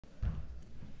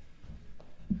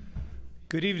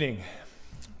Good evening.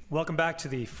 Welcome back to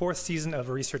the fourth season of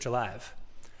Research Alive.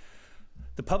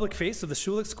 The public face of the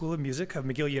Schulich School of Music of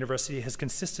McGill University has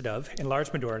consisted of, in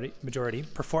large majority,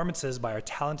 performances by our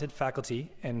talented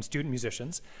faculty and student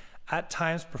musicians, at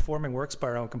times performing works by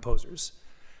our own composers.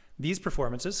 These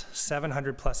performances,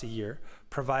 700 plus a year,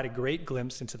 provide a great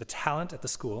glimpse into the talent at the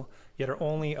school, yet are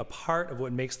only a part of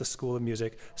what makes the School of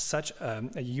Music such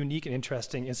a unique and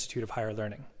interesting institute of higher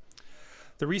learning.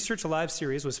 The Research Alive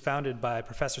series was founded by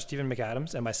Professor Stephen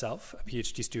McAdams and myself, a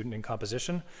PhD student in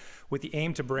composition, with the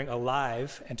aim to bring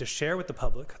alive and to share with the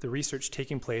public the research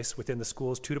taking place within the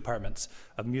school's two departments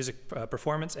of music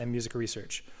performance and music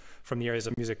research, from the areas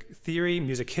of music theory,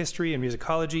 music history and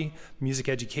musicology, music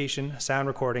education, sound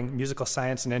recording, musical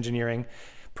science and engineering,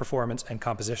 performance, and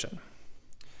composition.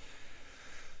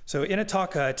 So in a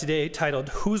talk today titled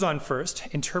Who's on First?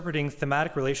 Interpreting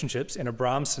Thematic Relationships in a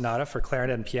Brahms Sonata for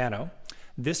Clarinet and Piano,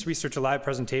 this Research Alive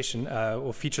presentation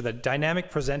will feature the dynamic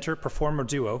presenter-performer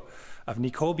duo of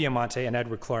Nicole Biamonte and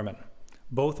Edward Klorman,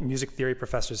 both music theory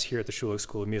professors here at the Schulich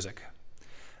School of Music.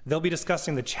 They'll be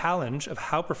discussing the challenge of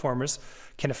how performers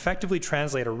can effectively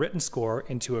translate a written score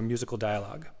into a musical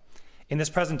dialogue. In this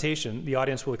presentation, the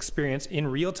audience will experience in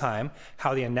real time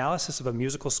how the analysis of a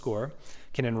musical score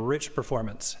can enrich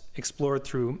performance, explored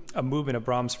through a movement of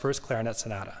Brahms' first clarinet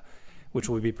sonata, which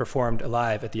will be performed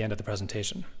live at the end of the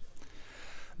presentation.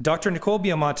 Dr. Nicole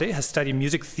Biamonte has studied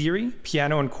music theory,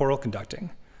 piano, and choral conducting.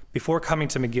 Before coming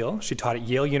to McGill, she taught at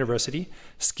Yale University,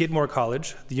 Skidmore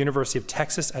College, the University of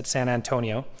Texas at San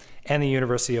Antonio, and the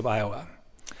University of Iowa.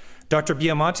 Dr.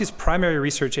 Biamonte's primary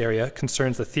research area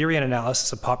concerns the theory and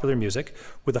analysis of popular music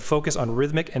with a focus on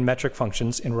rhythmic and metric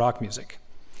functions in rock music.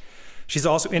 She's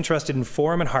also interested in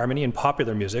form and harmony in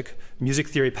popular music, music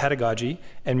theory pedagogy,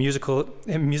 and musical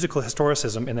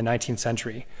historicism in the 19th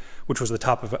century, which was the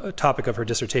topic of her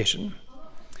dissertation.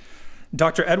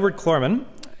 Dr. Edward Klorman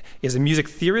is a music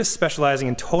theorist specializing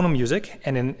in tonal music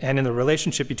and in the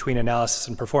relationship between analysis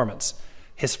and performance.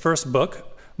 His first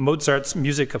book, Mozart's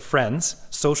Music of Friends,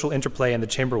 Social Interplay in the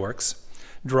Chamber Works,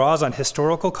 draws on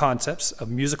historical concepts of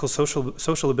musical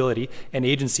sociability and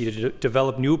agency to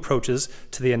develop new approaches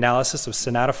to the analysis of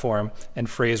sonata form and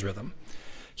phrase rhythm.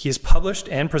 He has published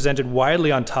and presented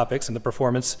widely on topics in the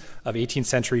performance of 18th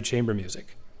century chamber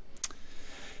music.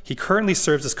 He currently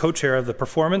serves as co-chair of the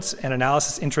Performance and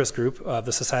Analysis Interest Group of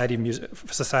the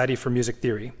Society for Music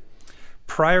Theory.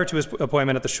 Prior to his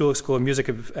appointment at the Schulich School of Music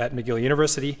at McGill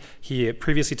University, he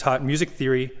previously taught music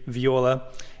theory, viola,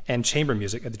 and chamber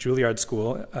music at the Juilliard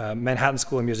School, Manhattan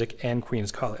School of Music, and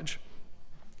Queens College.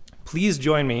 Please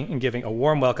join me in giving a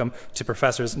warm welcome to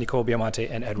Professors Nicole Biamonte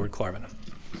and Edward Klorman.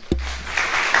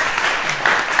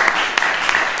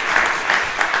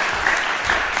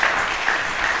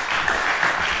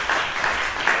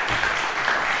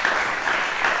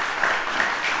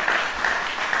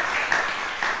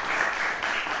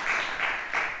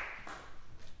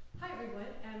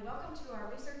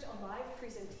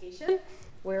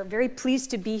 We're very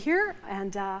pleased to be here,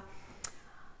 and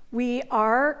we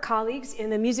are colleagues in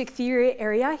the music theory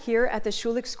area here at the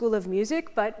Schulich School of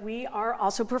Music, but we are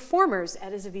also performers.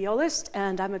 Ed is a violist,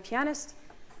 and I'm a pianist.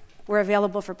 We're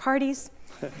available for parties.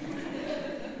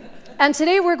 And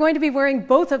today we're going to be wearing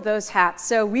both of those hats,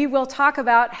 so we will talk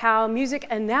about how music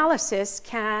analysis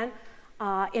can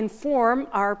inform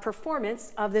our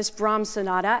performance of this Brahms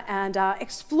sonata and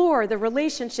explore the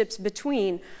relationships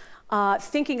between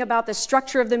thinking about the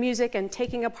structure of the music and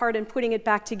taking apart and putting it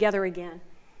back together again.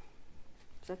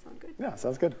 Does that sound good? Yeah,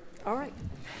 sounds good. All right.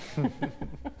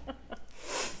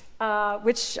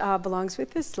 Which belongs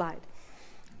with this slide.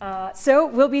 So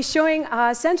we'll be showing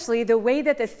essentially the way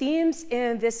that the themes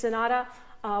in this sonata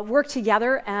work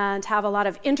together and have a lot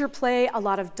of interplay, a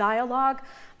lot of dialogue.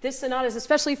 This sonata is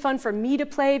especially fun for me to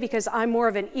play because I'm more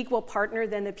of an equal partner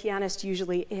than the pianist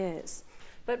usually is.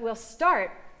 But we'll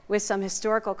start with some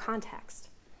historical context.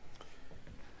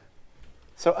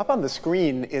 So up on the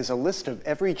screen is a list of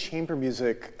every chamber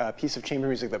music, piece of chamber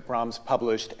music that Brahms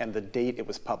published and the date it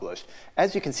was published.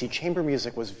 As you can see, chamber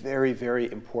music was very,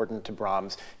 very important to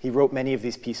Brahms. He wrote many of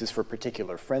these pieces for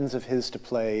particular friends of his to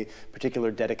play,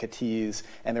 particular dedicatees,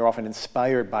 and they're often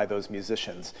inspired by those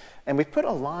musicians. And we've put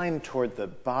a line toward the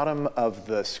bottom of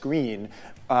the screen.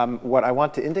 What I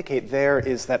want to indicate there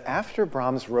is that after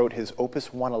Brahms wrote his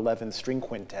Opus 111 string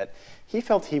quintet, he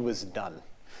felt he was done.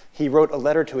 He wrote a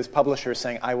letter to his publisher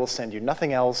saying, I will send you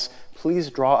nothing else, please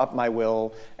draw up my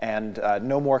will, and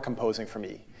no more composing for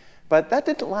me. But that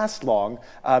didn't last long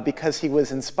because he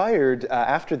was inspired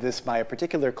after this by a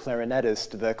particular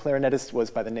clarinetist. The clarinetist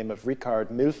was by the name of Richard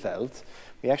Mühlfeld,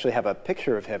 We actually have a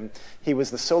picture of him. He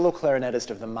was the solo clarinetist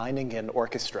of the Meiningen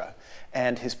Orchestra,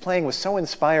 and his playing was so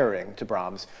inspiring to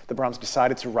Brahms that Brahms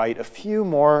decided to write a few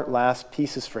more last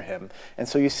pieces for him. And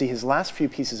so you see his last few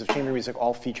pieces of chamber music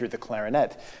all featured the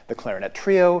clarinet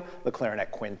trio, the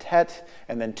clarinet quintet,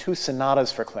 and then 2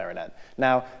 sonatas for clarinet.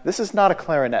 Now, this is not a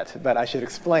clarinet, but I should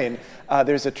explain.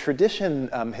 There's a tradition,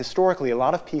 historically, a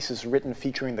lot of pieces written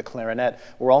featuring the clarinet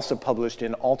were also published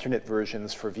in alternate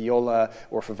versions for viola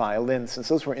or for violin, since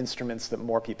those were instruments that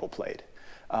more people played.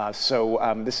 These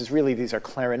are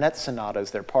clarinet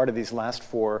sonatas. They're part of these last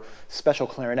 4 special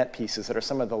clarinet pieces that are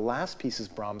some of the last pieces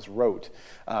Brahms wrote,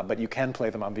 but you can play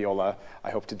them on viola,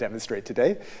 I hope to demonstrate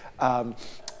today.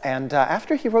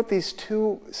 After he wrote these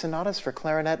 2 sonatas for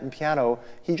clarinet and piano,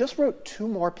 he just wrote 2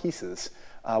 more pieces,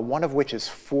 one of which is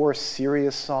 4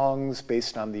 serious songs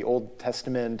based on the Old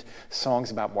Testament,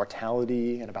 songs about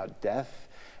mortality and about death.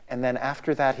 And then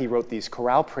after that, he wrote these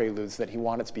chorale preludes that he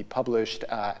wanted to be published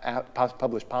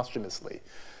posthumously.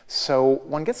 So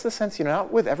one gets the sense,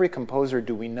 not with every composer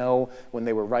do we know when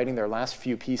they were writing their last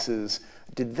few pieces,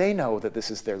 did they know that this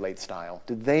is their late style?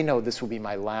 Did they know this will be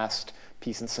my last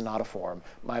piece in sonata form,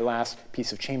 my last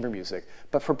piece of chamber music?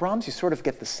 But for Brahms, you sort of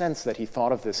get the sense that he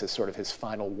thought of this as sort of his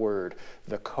final word,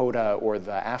 the coda or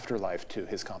the afterlife to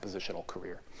his compositional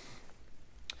career.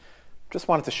 Just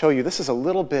wanted to show you, this is a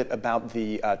little bit about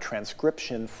the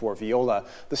transcription for viola.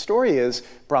 The story is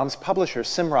Brahms' publisher,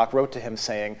 Simrock, wrote to him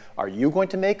saying, are you going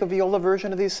to make a viola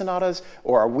version of these sonatas,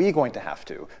 or are we going to have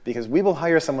to? Because we will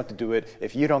hire someone to do it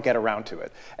if you don't get around to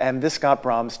it. And this got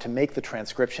Brahms to make the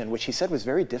transcription, which he said was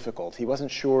very difficult. He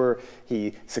wasn't sure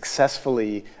he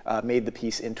successfully made the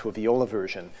piece into a viola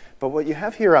version. But what you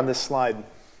have here on this slide,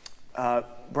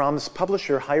 Brahms'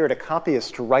 publisher hired a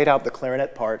copyist to write out the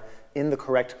clarinet part in the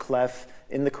correct clef,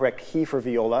 in the correct key for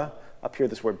viola. Up here,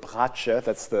 this word Bratsche,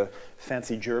 that's the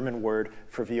fancy German word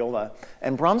for viola.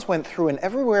 And Brahms went through, and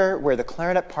everywhere where the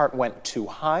clarinet part went too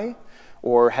high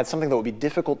or had something that would be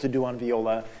difficult to do on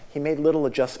viola, he made little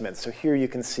adjustments. So here you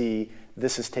can see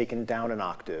this is taken down an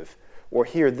octave. Or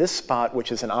here, this spot, which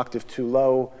is an octave too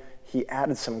low, he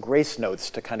added some grace notes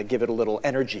to kind of give it a little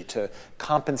energy to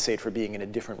compensate for being in a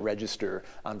different register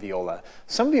on viola.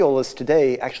 Some violists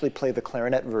today actually play the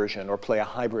clarinet version or play a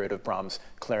hybrid of Brahms'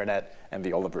 clarinet and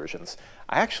viola versions.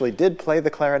 I actually did play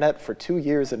the clarinet for 2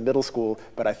 years in middle school,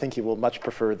 but I think you will much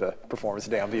prefer the performance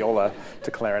today on viola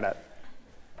to clarinet.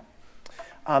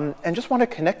 And just want to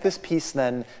connect this piece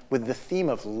then with the theme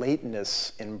of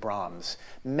lateness in Brahms.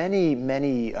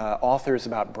 Many authors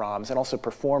about Brahms and also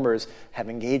performers have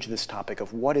engaged this topic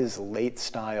of what is late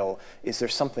style? Is there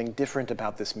something different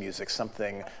about this music,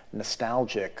 something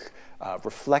nostalgic,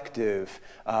 reflective?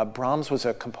 Brahms was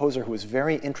a composer who was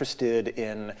very interested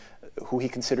in who he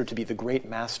considered to be the great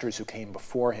masters who came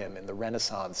before him in the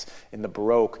Renaissance, in the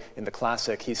Baroque, in the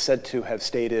Classic. He's said to have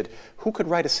stated, who could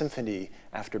write a symphony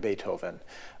after Beethoven?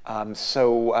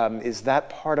 Is that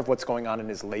part of what's going on in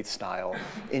his late style?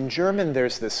 In German,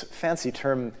 there's this fancy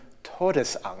term,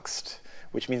 Todesangst,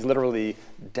 which means literally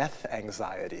death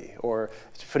anxiety, or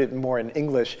to put it more in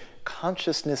English,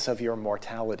 consciousness of your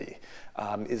mortality.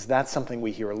 Is that something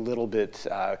we hear a little bit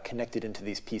connected into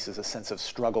these pieces, a sense of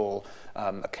struggle,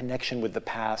 a connection with the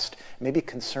past, maybe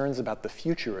concerns about the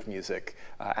future of music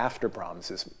after Brahms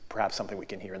is perhaps something we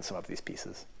can hear in some of these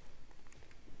pieces.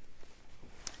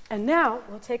 And now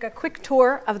we'll take a quick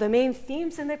tour of the main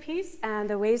themes in the piece and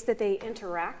the ways that they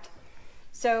interact.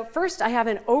 So first, I have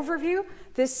an overview.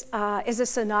 This is a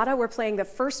sonata. We're playing the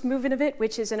first movement of it,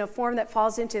 which is in a form that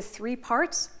falls into 3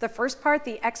 parts. The first part,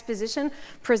 the exposition,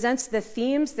 presents the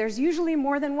themes. There's usually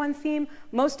more than one theme.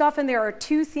 Most often, there are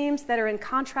 2 themes that are in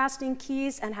contrasting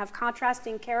keys and have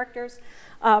contrasting characters.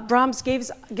 Brahms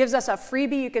gives us a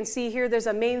freebie. You can see here there's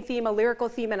a main theme, a lyrical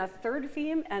theme, and a third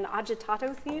theme, an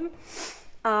agitato theme.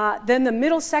 Then the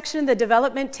middle section, the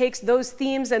development, takes those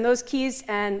themes and those keys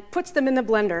and puts them in the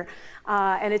blender.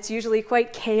 And it's usually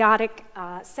quite chaotic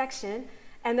section.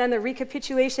 And then the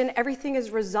recapitulation, everything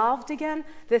is resolved again.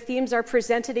 The themes are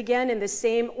presented again in the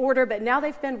same order, but now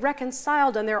they've been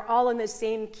reconciled and they're all in the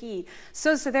same key.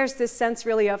 So there's this sense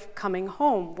really of coming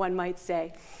home, one might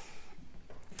say.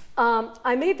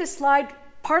 I made this slide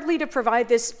partly to provide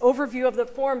this overview of the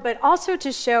form, but also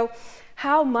to show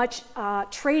how much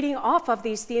trading off of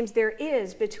these themes there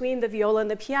is between the viola and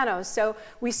the piano. So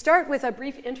we start with a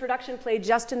brief introduction played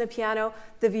just in the piano.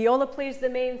 The viola plays the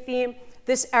main theme.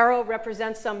 This arrow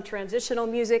represents some transitional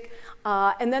music.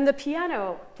 And then the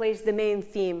piano plays the main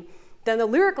theme. Then the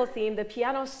lyrical theme, the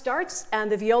piano starts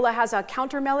and the viola has a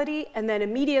counter melody, and then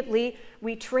immediately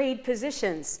we trade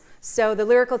positions. So the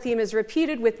lyrical theme is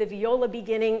repeated with the viola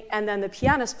beginning and then the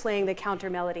pianist playing the counter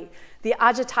melody. The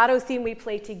agitato theme we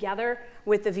play together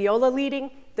with the viola leading.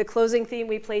 The closing theme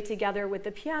we play together with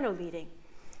the piano leading.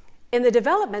 In the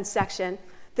development section,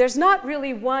 there's not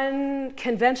really one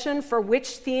convention for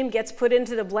which theme gets put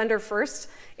into the blender first.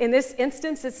 In this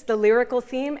instance, it's the lyrical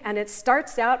theme, and it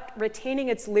starts out retaining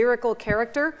its lyrical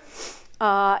character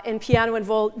in piano and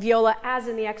viola as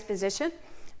in the exposition.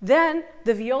 Then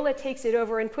the viola takes it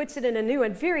over and puts it in a new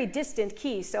and very distant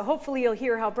key. So hopefully you'll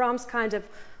hear how Brahms kind of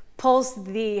pulls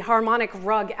the harmonic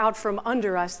rug out from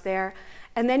under us there.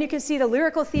 And then you can see the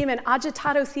lyrical theme and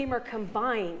agitato theme are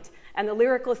combined. And the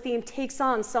lyrical theme takes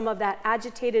on some of that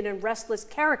agitated and restless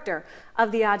character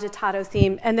of the agitato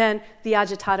theme, and then the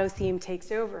agitato theme takes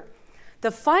over.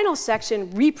 The final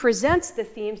section represents the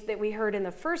themes that we heard in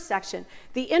the first section.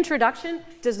 The introduction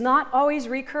does not always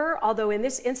recur, although in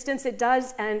this instance it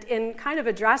does, and in kind of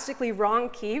a drastically wrong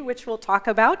key, which we'll talk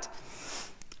about.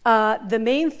 The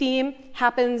main theme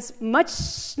happens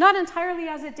not entirely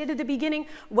as it did at the beginning.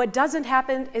 What doesn't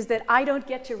happen is that I don't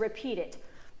get to repeat it.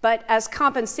 But as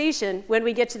compensation, when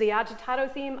we get to the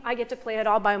agitato theme, I get to play it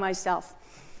all by myself.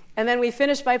 And then we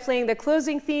finish by playing the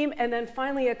closing theme, and then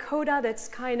finally a coda that's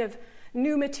kind of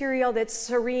new material that's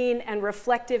serene and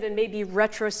reflective and maybe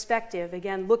retrospective,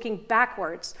 again, looking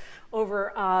backwards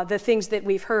over the things that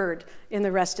we've heard in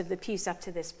the rest of the piece up to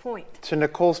this point. To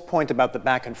Nicole's point about the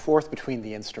back and forth between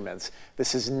the instruments,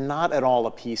 this is not at all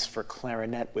a piece for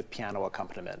clarinet with piano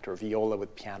accompaniment or viola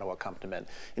with piano accompaniment.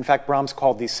 In fact, Brahms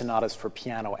called these sonatas for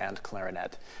piano and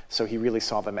clarinet. So he really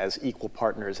saw them as equal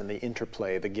partners in the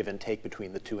interplay, the give and take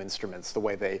between the two instruments. The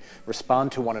way they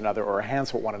respond to one another or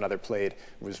enhance what one another played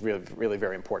was really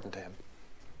very important to him.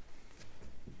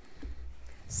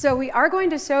 So we are going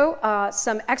to show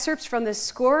some excerpts from the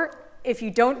score. If you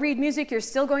don't read music, you're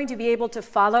still going to be able to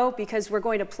follow because we're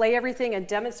going to play everything and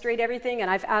demonstrate everything,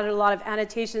 and I've added a lot of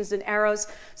annotations and arrows.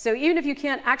 So even if you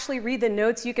can't actually read the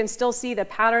notes, you can still see the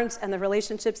patterns and the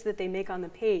relationships that they make on the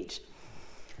page.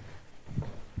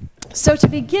 So to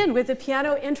begin with the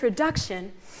piano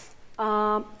introduction,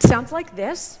 sounds like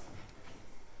this.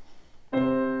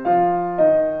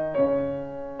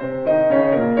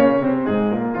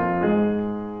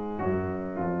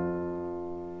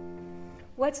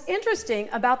 What's interesting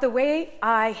about the way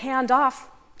I hand off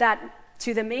that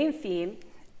to the main theme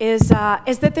is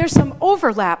that there's some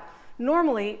overlap.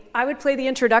 Normally, I would play the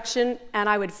introduction and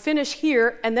I would finish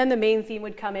here and then the main theme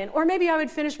would come in. Or maybe I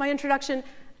would finish my introduction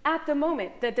at the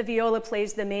moment that the viola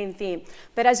plays the main theme.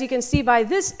 But as you can see by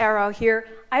this arrow here,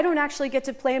 I don't actually get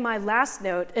to play my last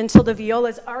note until the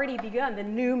viola's already begun the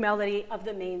new melody of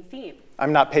the main theme.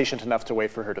 I'm not patient enough to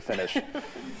wait for her to finish.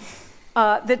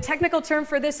 The technical term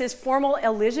for this is formal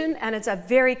elision, and it's a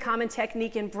very common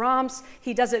technique in Brahms.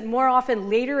 He does it more often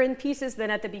later in pieces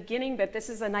than at the beginning, but this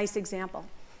is a nice example.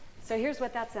 So here's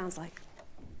what that sounds like.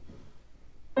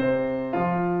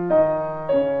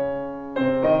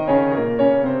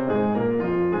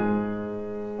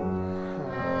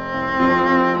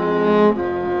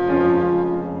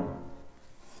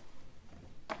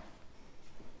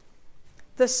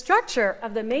 The structure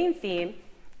of the main theme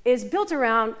is built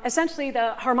around essentially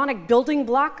the harmonic building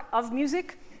block of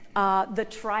music, the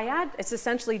triad. It's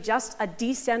essentially just a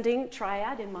descending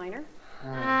triad in minor.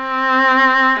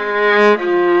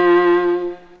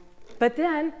 But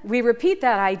then we repeat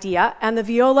that idea, and the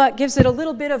viola gives it a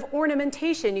little bit of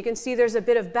ornamentation. You can see there's a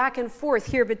bit of back and forth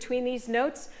here between these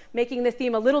notes, making the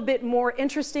theme a little bit more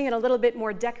interesting and a little bit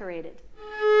more decorated.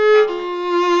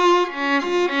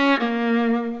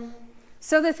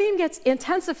 So the theme gets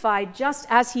intensified just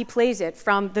as he plays it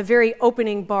from the very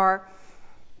opening bar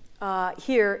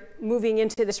here, moving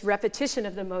into this repetition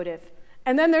of the motive.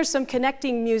 And then there's some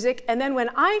connecting music, and then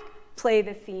when I play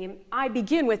the theme, I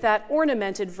begin with that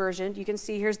ornamented version. You can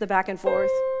see here's the back and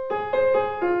forth.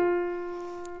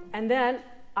 And then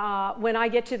when I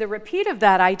get to the repeat of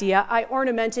that idea, I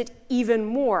ornament it even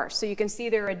more. So you can see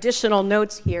there are additional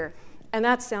notes here. And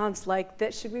that sounds like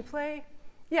that. Should we play?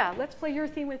 Yeah, let's play your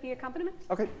theme with the accompaniment.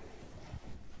 Okay.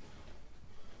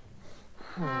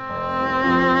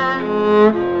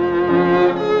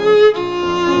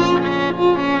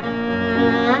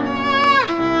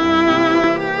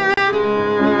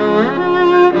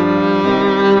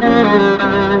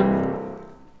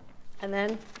 And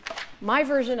then my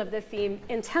version of the theme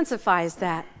intensifies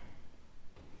that.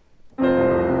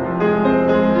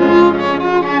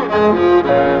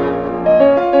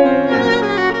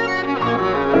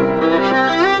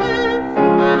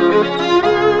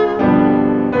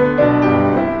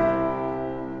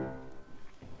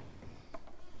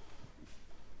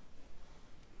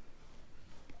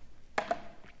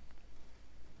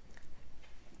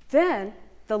 Then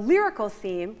the lyrical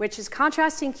theme, which is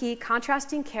contrasting key,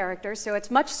 contrasting character, so it's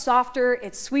much softer,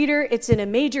 it's sweeter, it's in a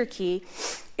major key,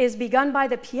 is begun by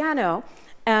the piano.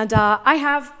 And I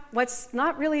have what's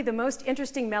not really the most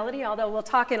interesting melody, although we'll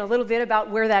talk in a little bit about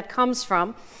where that comes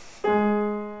from.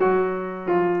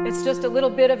 It's just a little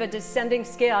bit of a descending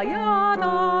scale. Ya,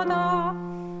 da, da.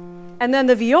 And then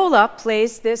the viola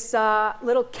plays this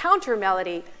little counter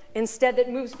melody instead that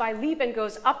moves by leap and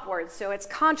goes upwards. So it's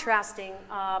contrasting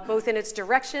both in its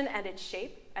direction and its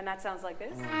shape. And that sounds like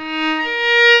this.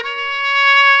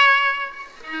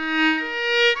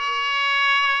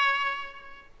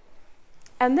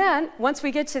 And then, once we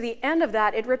get to the end of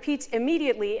that, it repeats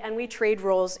immediately, and we trade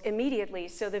roles immediately.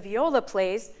 So the viola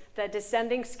plays the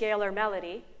descending scalar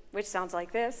melody, which sounds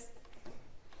like this.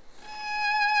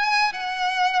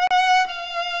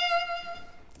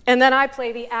 And then I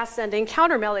play the ascending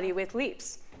counter melody with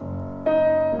leaps.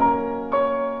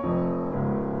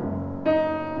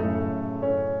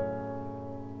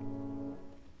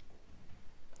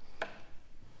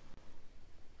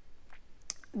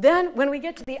 Then, when we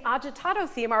get to the agitato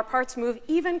theme, our parts move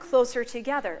even closer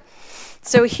together.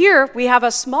 So here, we have a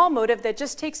small motive that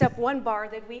just takes up one bar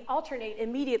that we alternate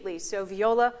immediately. So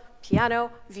viola,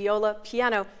 piano,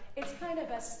 It's kind of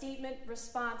a statement,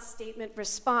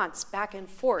 response, back and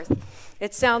forth.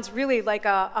 It sounds really like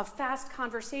a fast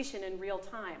conversation in real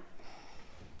time.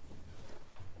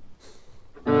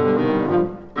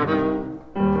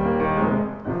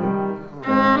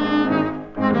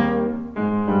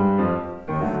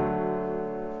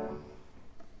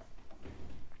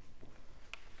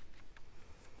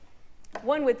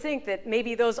 One would think that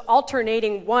maybe those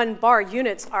alternating one-bar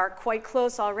units are quite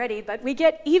close already, but we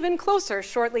get even closer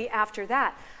shortly after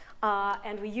that.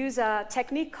 And we use a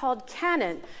technique called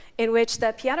canon, in which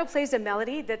the piano plays a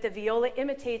melody that the viola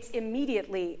imitates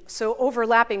immediately, so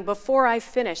overlapping before I've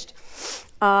finished.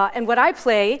 And what I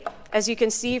play, as you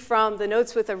can see from the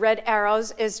notes with the red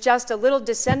arrows, is just a little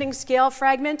descending scale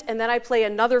fragment, and then I play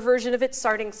another version of it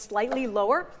starting slightly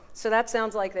lower. So that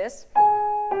sounds like this.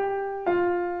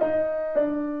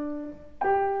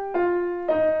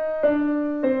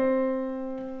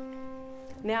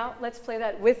 Now, let's play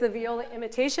that with the viola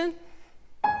imitation.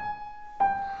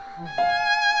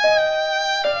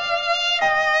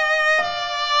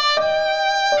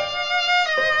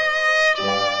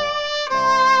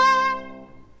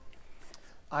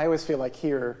 I always feel like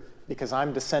here, because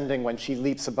I'm descending when she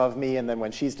leaps above me, and then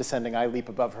when she's descending, I leap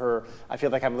above her, I feel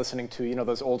like I'm listening to, you know,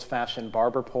 those old-fashioned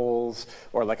barber poles,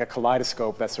 or like a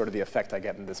kaleidoscope. That's sort of the effect I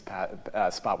get in this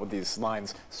spot with these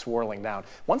lines swirling down.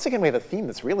 Once again, we have a theme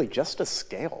that's really just a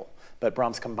scale, but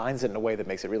Brahms combines it in a way that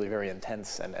makes it really very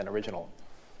intense and original.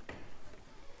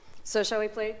 So shall we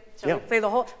play the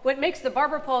whole? What makes the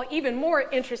barber pole even more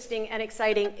interesting and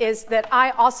exciting is that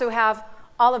I also have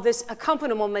all of this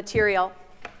accompaniment material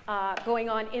going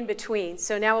on in between.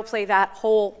 So now we'll play that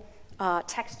whole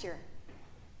texture.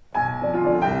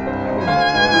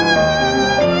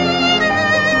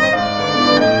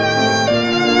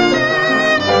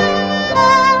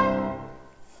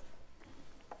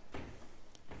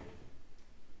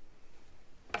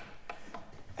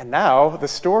 And now, the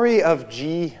story of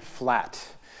G flat.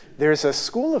 There's a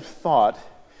school of thought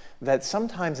that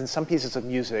sometimes in some pieces of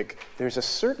music, there's a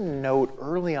certain note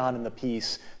early on in the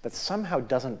piece that somehow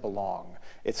doesn't belong.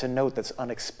 It's a note that's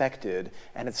unexpected,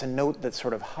 and it's a note that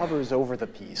sort of hovers over the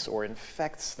piece, or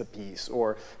infects the piece,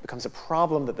 or becomes a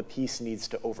problem that the piece needs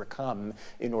to overcome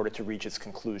in order to reach its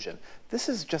conclusion. This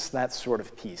is just that sort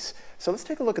of piece. So let's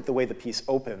take a look at the way the piece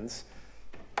opens.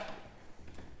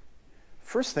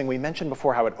 First thing, we mentioned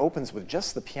before how it opens with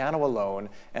just the piano alone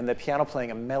and the piano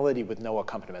playing a melody with no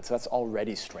accompaniment. So that's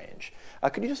already strange.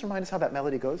 Could you just remind us how that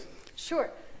melody goes? Sure.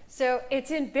 So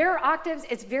it's in bare octaves.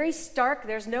 It's very stark.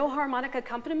 There's no harmonic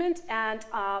accompaniment. And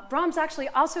Brahms actually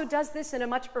also does this in a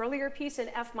much earlier piece in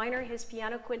F minor, his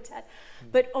piano quintet.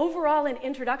 But overall, in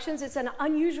introductions, it's an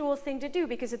unusual thing to do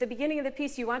because at the beginning of the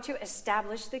piece, you want to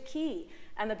establish the key.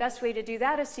 And the best way to do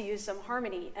that is to use some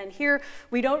harmony. And here,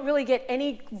 we don't really get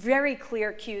any very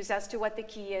clear cues as to what the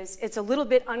key is. It's a little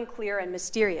bit unclear and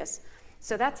mysterious.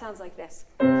 So that sounds like this.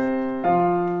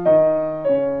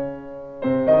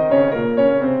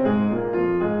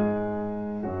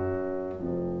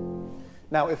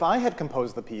 Now, if I had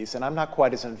composed the piece, and I'm not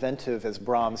quite as inventive as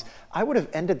Brahms, I would have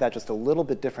ended that just a little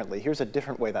bit differently. Here's a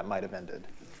different way that might have ended.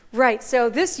 Right. So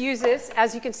this uses,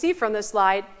 as you can see from the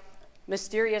slide,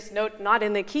 mysterious note not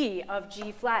in the key of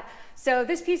G flat. So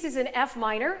this piece is in F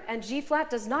minor, and G flat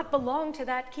does not belong to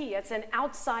that key. It's an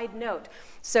outside note.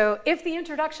 So if the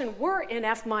introduction were in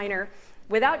F minor,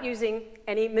 without using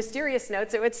any mysterious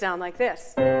notes, it would sound like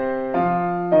this.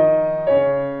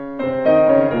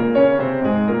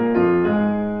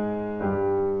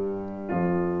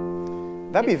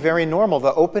 That'd be very normal.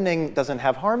 The opening doesn't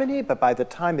have harmony, but by the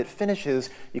time it finishes,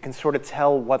 you can sort of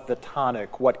tell what the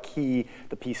tonic, what key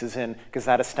the piece is in, because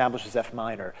that establishes F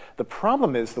minor. The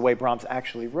problem is the way Brahms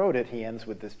actually wrote it, he ends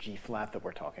with this G flat that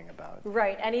we're talking about.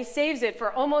 Right, and he saves it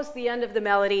for almost the end of the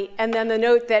melody, and then the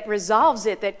note that resolves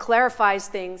it, that clarifies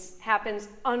things, happens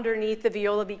underneath the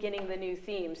viola beginning the new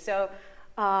theme. So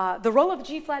the role of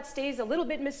G flat stays a little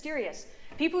bit mysterious.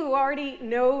 People who already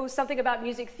know something about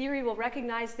music theory will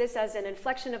recognize this as an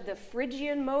inflection of the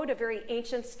Phrygian mode, a very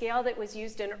ancient scale that was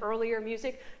used in earlier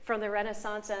music from the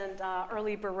Renaissance and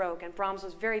early Baroque. And Brahms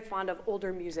was very fond of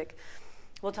older music.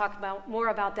 We'll talk more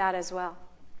about that as well.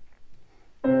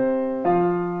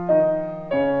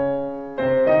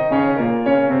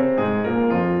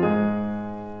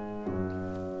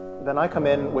 Then I come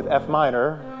in with F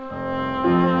minor.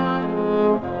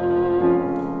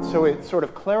 So it sort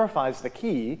of clarifies the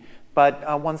key,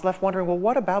 but one's left wondering, well,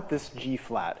 what about this G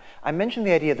flat? I mentioned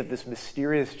the idea that this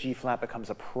mysterious G flat becomes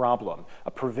a problem,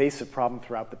 a pervasive problem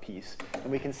throughout the piece. And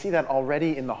we can see that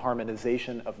already in the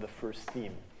harmonization of the first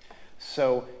theme.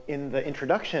 So in the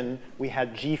introduction, we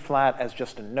had G flat as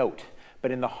just a note.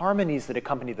 But in the harmonies that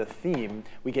accompany the theme,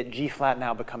 we get G flat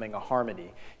now becoming a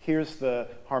harmony. Here's the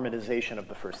harmonization of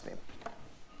the first theme.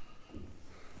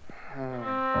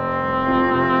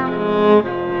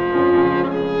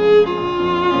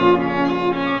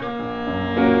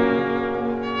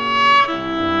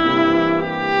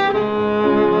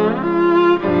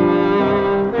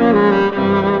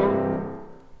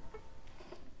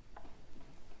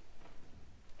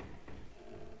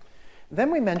 Then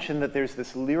we mentioned that there's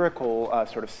this lyrical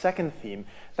sort of second theme.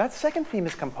 That second theme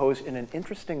is composed in an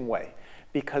interesting way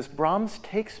because Brahms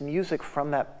takes music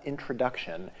from that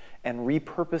introduction and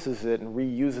repurposes it and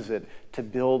reuses it to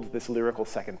build this lyrical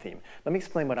second theme. Let me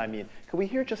explain what I mean. Could we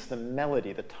hear just the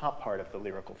melody, the top part of the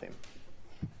lyrical theme?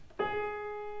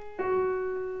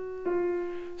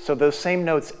 So those same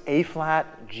notes, A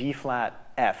flat, G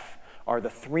flat, F, are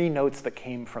the three notes that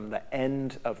came from the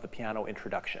end of the piano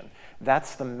introduction.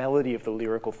 That's the melody of the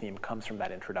lyrical theme, comes from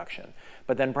that introduction.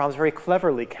 But then Brahms very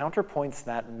cleverly counterpoints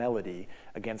that melody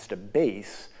against a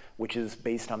bass, which is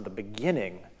based on the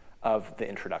beginning of the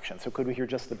introduction. So could we hear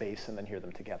just the bass and then hear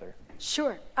them together?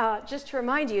 Sure. Just to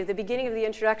remind you, the beginning of the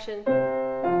introduction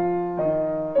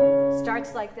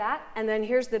starts like that, and then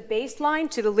here's the bass line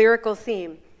to the lyrical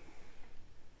theme.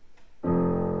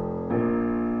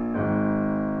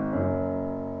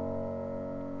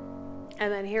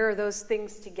 And then here are those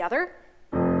things together.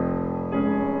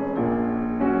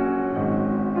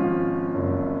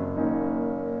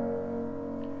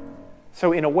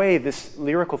 So in a way, this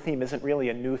lyrical theme isn't really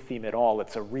a new theme at all.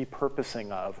 It's a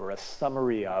repurposing of, or a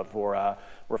summary of, or a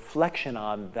reflection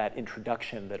on that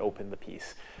introduction that opened the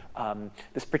piece.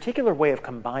 This particular way of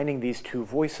combining these two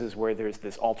voices where there's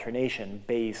this alternation,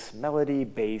 bass,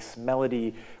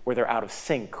 melody, where they're out of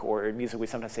sync, or in music we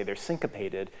sometimes say they're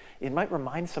syncopated, it might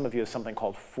remind some of you of something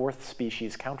called fourth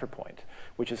species counterpoint,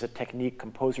 which is a technique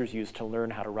composers use to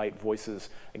learn how to write voices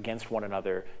against one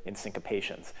another in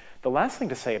syncopations. The last thing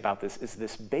to say about this is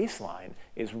this bass line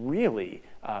is really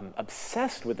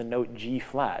obsessed with the note G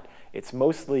flat. It's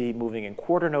mostly moving in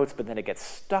quarter notes, but then it gets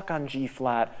stuck on G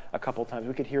flat a couple times.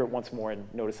 We could hear it once more and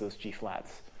notice those G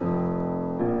flats.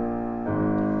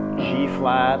 G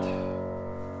flat,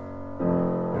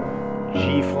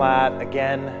 G flat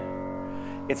again.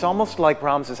 It's almost like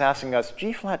Brahms is asking us,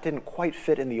 G flat didn't quite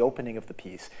fit in the opening of the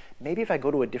piece. Maybe if I go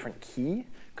to a different key,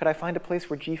 could I find a place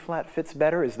where G flat fits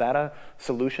better? Is that a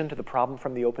solution to the problem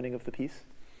from the opening of the piece?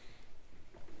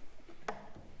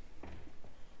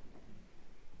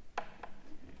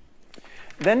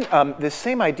 Then this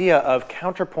same idea of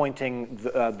counterpointing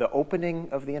the opening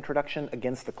of the introduction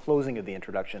against the closing of the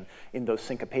introduction in those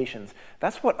syncopations,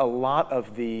 that's what a lot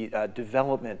of the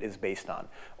development is based on.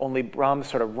 Only Brahms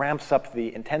sort of ramps up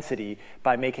the intensity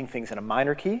by making things in a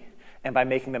minor key and by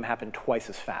making them happen twice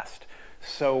as fast.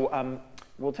 So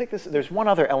we'll take this. There's one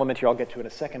other element here I'll get to in a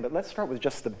second, but let's start with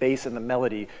just the bass and the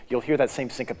melody. You'll hear that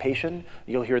same syncopation.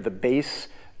 You'll hear the bass,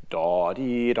 da,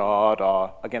 dee, da,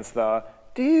 da, against the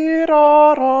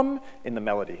dee-da-dum in the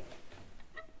melody.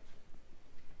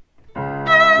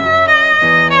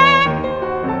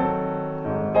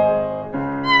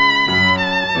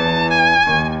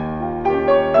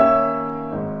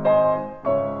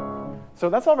 So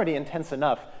that's already intense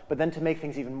enough, but then to make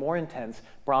things even more intense,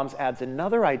 Brahms adds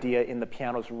another idea in the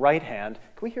piano's right hand.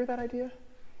 Can we hear that idea?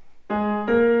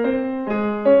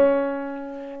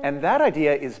 And that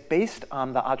idea is based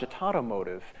on the agitato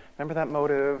motive. Remember that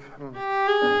motive?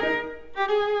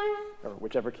 Or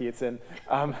whichever key it's in.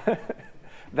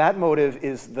 That motive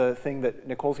is the thing that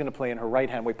Nicole's going to play in her right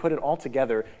hand. We put it all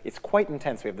together. It's quite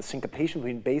intense. We have the syncopation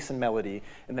between bass and melody,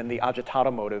 and then the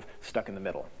agitato motive stuck in the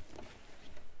middle.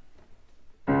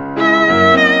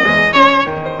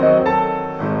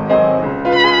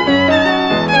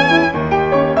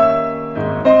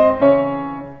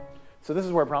 So this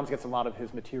is where Brahms gets a lot of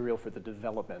his material for the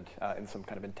development in some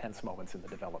kind of intense moments in the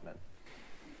development.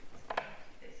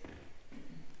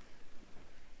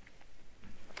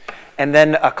 And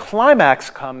then a climax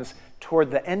comes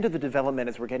toward the end of the development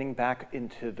as we're getting back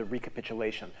into the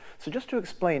recapitulation. So just to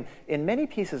explain, in many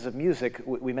pieces of music,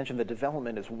 we mentioned the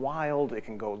development is wild, it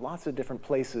can go lots of different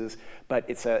places, but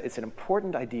it's an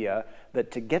important idea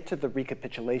that to get to the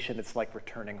recapitulation, it's like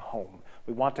returning home.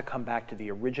 We want to come back to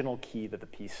the original key that the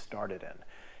piece started in.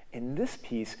 In this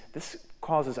piece, this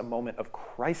causes a moment of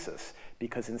crisis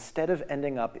because instead of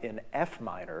ending up in F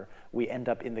minor, we end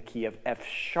up in the key of F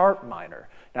sharp minor.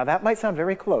 Now that might sound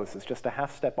very close, it's just a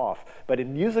half step off, but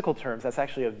in musical terms, that's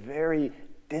actually a very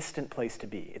distant place to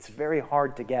be. It's very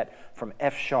hard to get from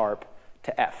F sharp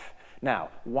to F. Now,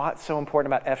 what's so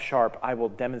important about F sharp, I will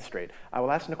demonstrate. I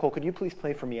will ask Nicole, could you please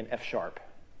play for me an F sharp?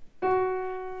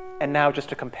 And now just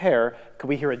to compare, could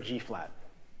we hear a G flat?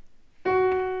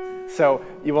 So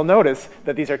you will notice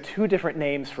that these are two different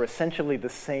names for essentially the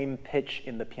same pitch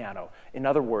in the piano. In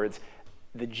other words,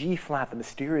 the G flat, the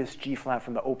mysterious G flat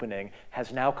from the opening,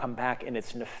 has now come back in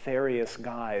its nefarious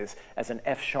guise as an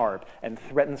F sharp and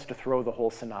threatens to throw the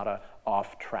whole sonata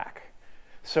off track.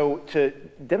 So to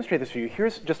demonstrate this for you,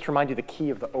 here's just to remind you the key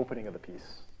of the opening of the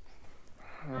piece.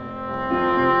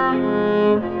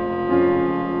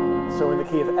 So in the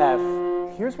key of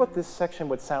F, here's what this section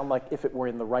would sound like if it were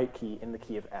in the right key, in the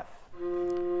key of F.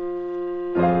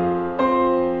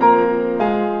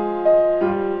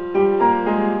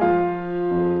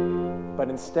 But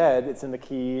instead, it's in the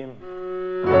key.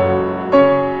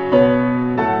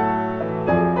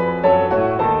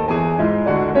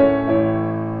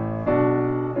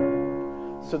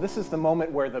 So this is the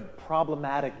moment where the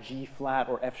problematic G flat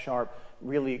or F sharp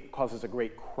really causes a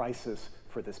great crisis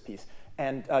for this piece.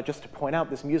 And just to point out,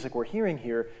 this music we're hearing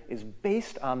here is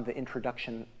based on the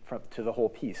introduction to the whole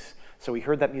piece. So we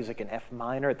heard that music in F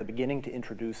minor at the beginning to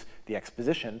introduce the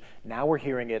exposition. Now we're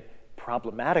hearing it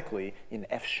problematically in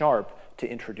F sharp to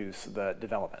introduce the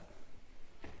development.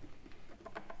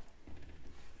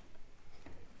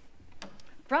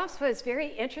 Brahms was very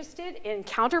interested in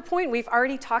counterpoint. We've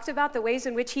already talked about the ways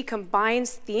in which he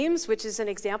combines themes, which is an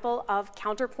example of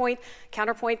counterpoint.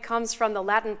 Counterpoint comes from the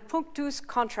Latin punctus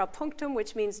contra punctum,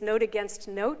 which means note against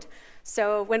note.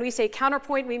 So when we say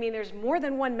counterpoint, we mean there's more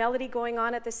than one melody going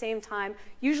on at the same time,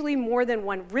 usually more than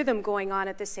one rhythm going on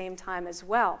at the same time as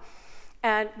well.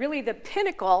 And really the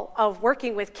pinnacle of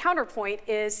working with counterpoint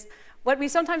is what we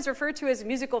sometimes refer to as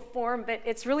musical form, but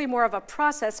it's really more of a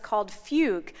process called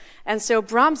fugue. And so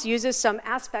Brahms uses some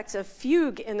aspects of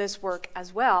fugue in this work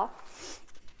as well.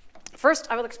 First,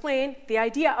 I will explain the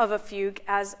idea of a fugue,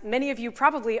 as many of you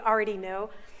probably already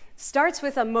know, starts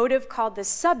with a motive called the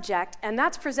subject, and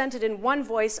that's presented in one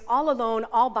voice all alone,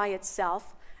 all by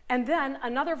itself. And then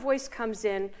another voice comes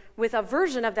in with a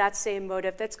version of that same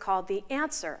motive that's called the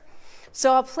answer.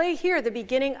 So I'll play here the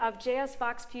beginning of J.S.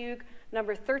 Bach's fugue,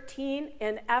 number 13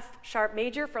 in F sharp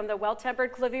major from the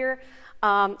Well-Tempered Clavier.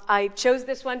 I chose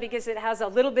this one because it has a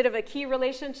little bit of a key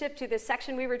relationship to the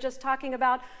section we were just talking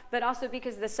about, but also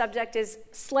because the subject is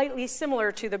slightly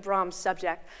similar to the Brahms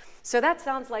subject. So that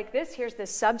sounds like this. Here's the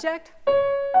subject.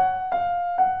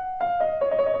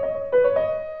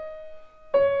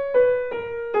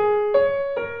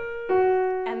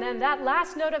 And then that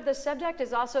last note of the subject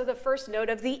is also the first note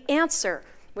of the answer,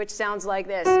 which sounds like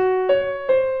this.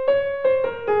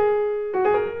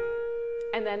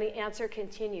 And then the answer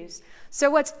continues. So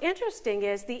what's interesting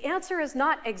is the answer is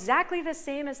not exactly the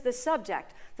same as the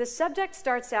subject. The subject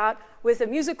starts out with a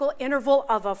musical interval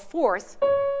of a fourth,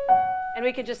 and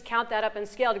we can just count that up in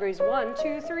scale degrees. 1,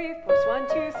 2, 3, plus 1,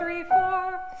 2, 3,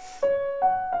 4.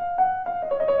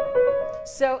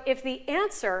 So if the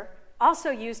answer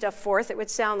also used a fourth, it would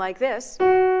sound like this.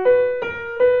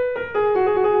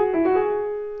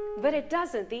 But it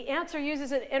doesn't. The answer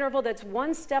uses an interval that's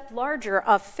one step larger,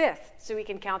 a fifth. So we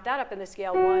can count that up in the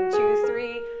scale. 1, 2,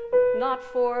 3, not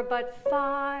 4, but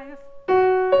 5.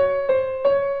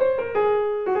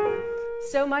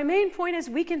 So my main point is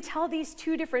we can tell these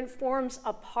two different forms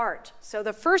apart. So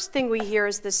the first thing we hear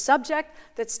is the subject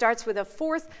that starts with a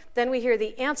fourth. Then we hear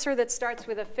the answer that starts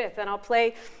with a fifth. And I'll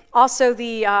play also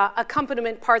the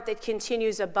accompaniment part that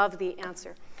continues above the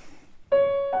answer.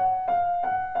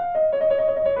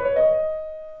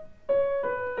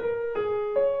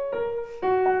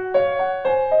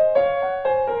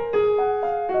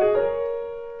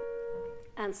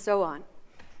 and so on.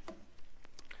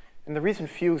 And the reason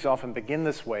fugues often begin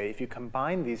this way, if you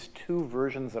combine these two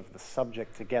versions of the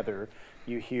subject together,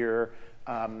 you hear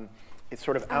it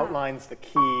sort of outlines the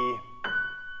key.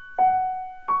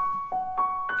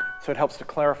 So it helps to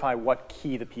clarify what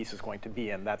key the piece is going to be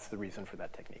in. That's the reason for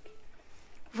that technique.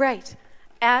 Right.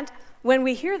 And when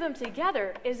we hear them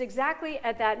together is exactly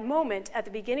at that moment, at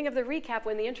the beginning of the recap,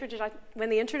 when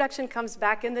the introduction comes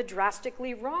back in the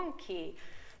drastically wrong key.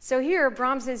 So here,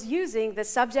 Brahms is using the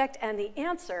subject and the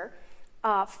answer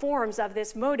forms of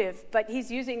this motive, but he's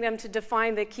using them to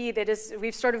define the key that is,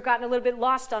 we've sort of gotten a little bit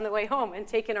lost on the way home and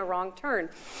taken a wrong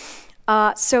turn.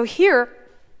 So here,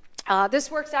 this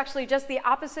works actually just the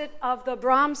opposite of the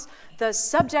Brahms. The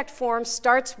subject form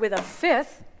starts with a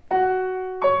fifth,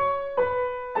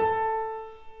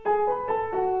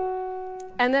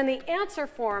 and then the answer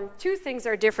form, two things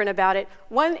are different about it.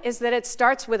 One is that it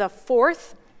starts with a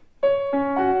fourth,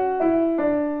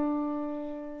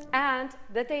 and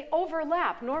that they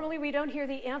overlap. Normally we don't hear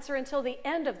the answer until the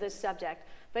end of this subject,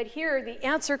 but here the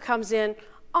answer comes in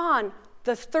on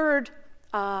the third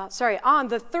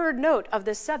note of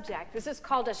the subject. This is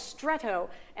called a stretto,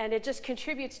 and it just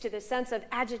contributes to the sense of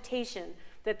agitation,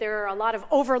 that there are a lot of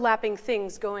overlapping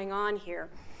things going on here.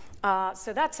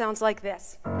 So that sounds like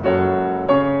this.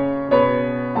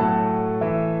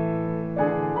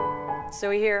 So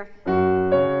we hear,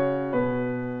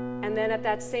 and then at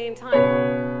that same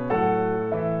time,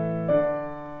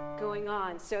 going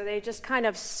on. So they just kind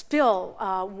of spill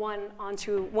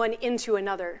one into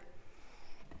another.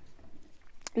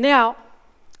 Now,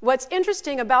 what's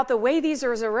interesting about the way these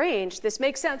are arranged, this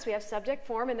makes sense. We have subject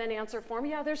form and then answer form.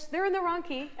 Yeah, they're in the wrong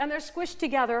key, and they're squished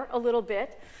together a little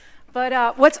bit.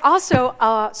 But what's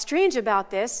also strange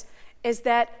about this is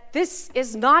that this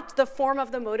is not the form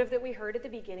of the motive that we heard at the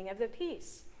beginning of the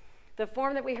piece. The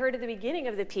form that we heard at the beginning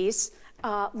of the piece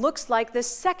looks like the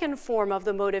second form of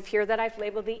the motive here that I've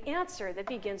labeled the answer, that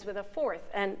begins with a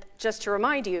fourth. And just to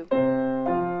remind you,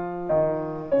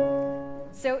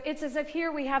 so it's as if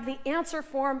here we have the answer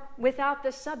form without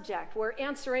the subject. We're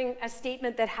answering a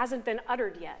statement that hasn't been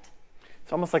uttered yet.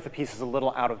 It's almost like the piece is a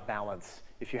little out of balance.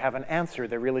 If you have an answer,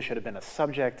 there really should have been a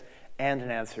subject and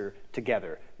an answer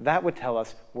together. That would tell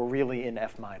us we're really in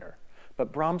F minor.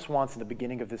 But Brahms wants at the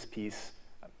beginning of this piece,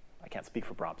 I can't speak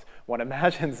for Brahms, one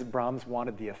imagines Brahms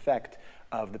wanted the effect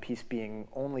of the piece being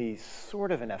only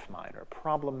sort of in F minor,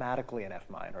 problematically in F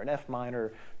minor, an F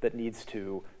minor that needs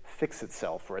to fix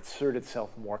itself or assert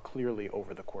itself more clearly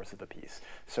over the course of the piece.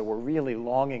 So we're really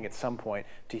longing at some point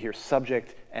to hear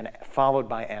subject and followed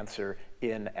by answer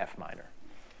in F minor.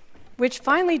 Which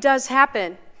finally does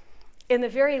happen in the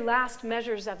very last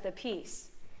measures of the piece.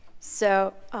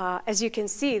 So as you can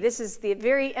see, this is the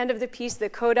very end of the piece, the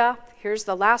coda. Here's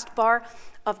the last bar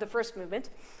of the first movement.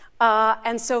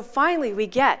 And so finally we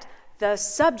get the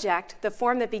subject, the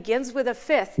form that begins with a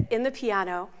fifth in the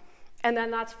piano, and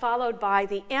then that's followed by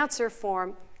the answer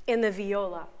form in the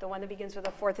viola. The one that begins with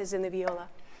a fourth is in the viola.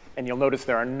 And you'll notice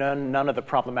there are none of the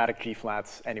problematic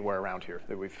G-flats anywhere around here,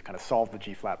 that we've kind of solved the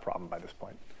G-flat problem by this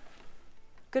point.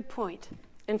 Good point.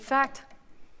 In fact,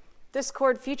 this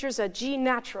chord features a G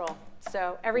natural,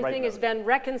 so everything has been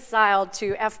reconciled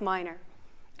to F minor.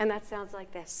 And that sounds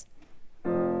like this.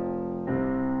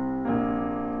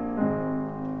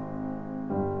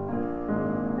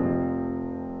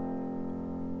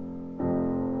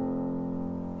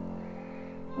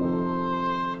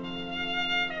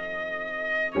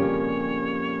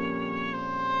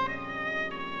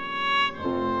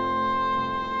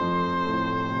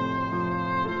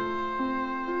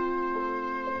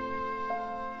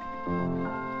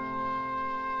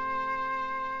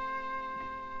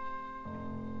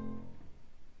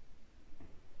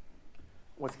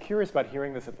 What's curious about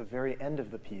hearing this at the very end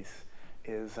of the piece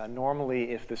is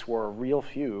normally if this were a real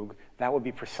fugue, that would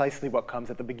be precisely what comes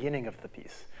at the beginning of the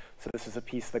piece. So this is a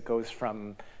piece that goes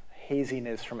from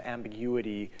haziness, from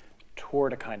ambiguity,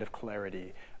 toward a kind of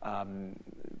clarity,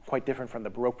 quite different from the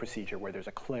Baroque procedure where there's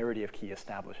a clarity of key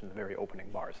established in the very opening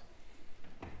bars.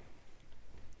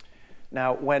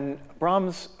 Now, when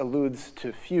Brahms alludes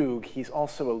to fugue, he's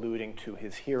also alluding to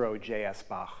his hero, J.S.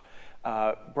 Bach.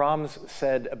 Brahms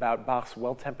said about Bach's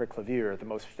Well-Tempered Clavier, the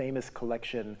most famous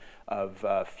collection of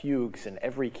fugues in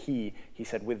every key, he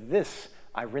said, "With this,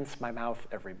 I rinse my mouth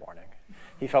every morning."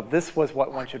 He felt this was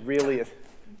what one should really,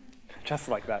 just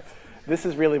like that, this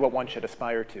is really what one should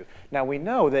aspire to. Now, we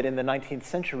know that in the 19th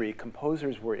century,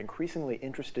 composers were increasingly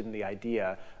interested in the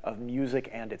idea of music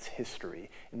and its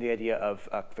history, in the idea of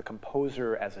the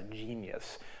composer as a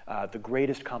genius, the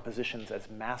greatest compositions as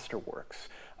masterworks.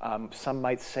 Some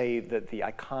might say that the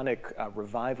iconic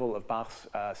revival of Bach's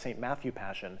St. Matthew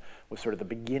Passion was sort of the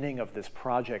beginning of this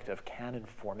project of canon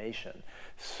formation.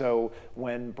 So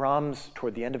when Brahms,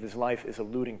 toward the end of his life, is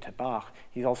alluding to Bach,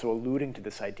 he's also alluding to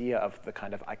this idea of the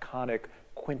kind of iconic,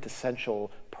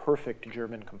 quintessential, perfect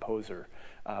German composer,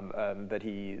 that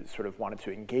he sort of wanted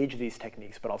to engage these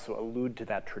techniques, but also allude to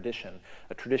that tradition,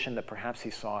 a tradition that perhaps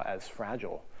he saw as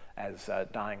fragile, as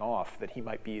dying off, that he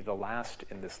might be the last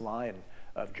in this line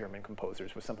of German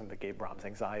composers, was something that gave Brahms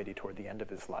anxiety toward the end of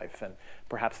his life. And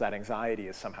perhaps that anxiety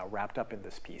is somehow wrapped up in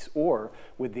this piece, or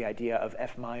with the idea of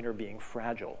F minor being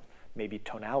fragile. Maybe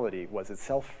tonality was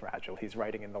itself fragile. He's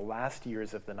writing in the last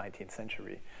years of the 19th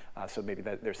century, so maybe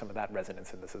there's some of that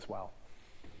resonance in this as well.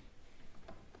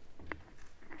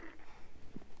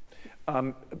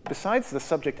 Besides the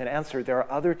subject and answer, there are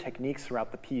other techniques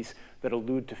throughout the piece that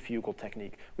allude to fugal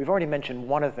technique. We've already mentioned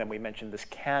one of them. We mentioned this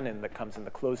canon that comes in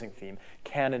the closing theme,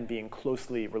 canon being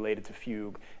closely related to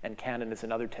fugue, and canon is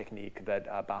another technique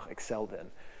that Bach excelled in.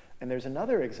 And there's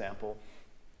another example.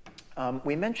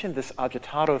 We mentioned this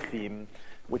agitato theme,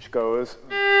 which goes.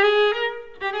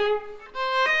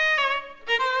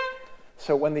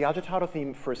 So when the agitato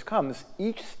theme first comes,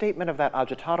 each statement of that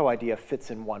agitato idea fits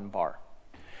in one bar.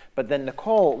 But then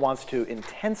Nicole wants to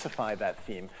intensify that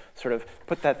theme, sort of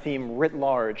put that theme writ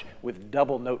large with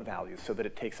double note values so that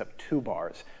it takes up 2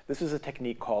 bars. This is a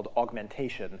technique called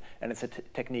augmentation, and it's a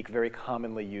technique very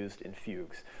commonly used in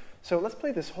fugues. So let's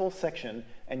play this whole section,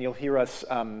 and you'll hear us.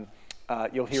 Shouldn't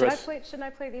I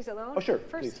play these alone? Oh, sure,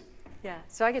 first? please. Yeah,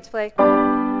 so I get to play.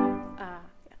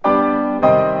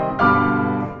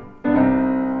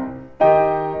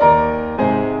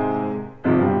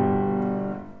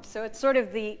 So it's sort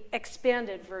of the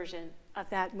expanded version of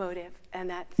that motive and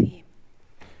that theme.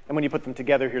 And when you put them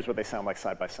together, here's what they sound like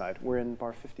side by side. We're in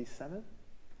bar 57?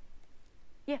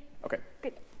 Yeah. Okay.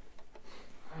 Good.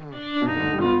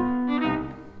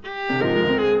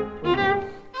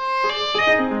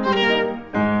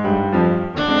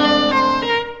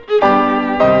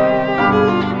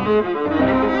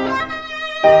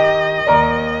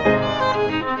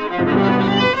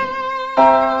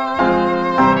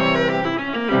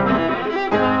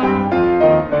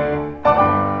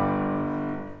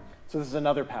 So this is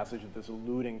another passage that's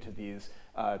alluding to these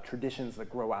traditions that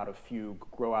grow out of fugue,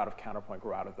 grow out of counterpoint,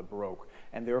 grow out of the Baroque,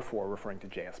 and therefore referring to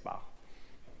J.S. Bach.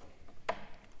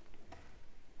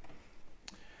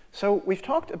 So we've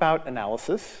talked about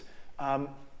analysis.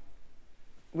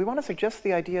 We want to suggest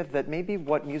the idea that maybe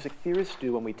what music theorists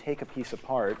do when we take a piece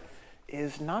apart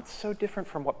is not so different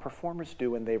from what performers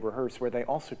do when they rehearse, where they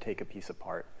also take a piece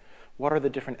apart. What are the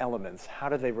different elements? How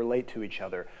do they relate to each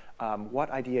other? What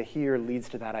idea here leads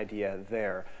to that idea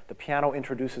there? The piano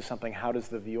introduces something. How does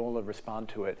the viola respond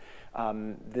to it?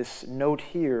 This note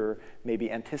here maybe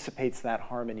anticipates that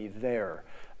harmony there.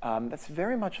 That's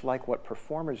very much like what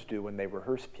performers do when they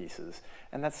rehearse pieces.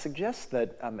 And that suggests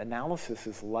that analysis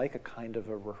is like a kind of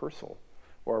a rehearsal,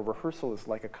 or a rehearsal is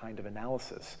like a kind of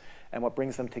analysis. And what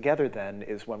brings them together then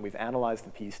is when we've analyzed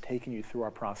the piece, taken you through our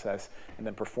process, and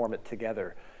then perform it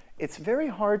together. It's very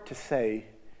hard to say,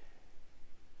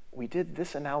 we did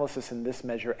this analysis in this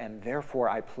measure, and therefore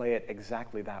I play it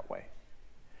exactly that way.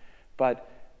 But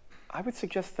I would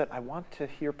suggest that I want to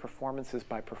hear performances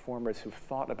by performers who've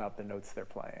thought about the notes they're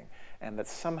playing, and that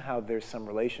somehow there's some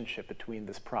relationship between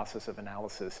this process of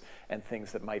analysis and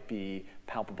things that might be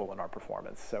palpable in our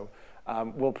performance. So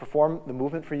we'll perform the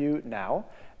movement for you now,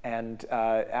 and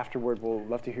afterward we'll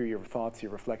love to hear your thoughts,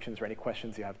 your reflections, or any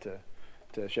questions you have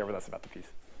to share with us about the piece.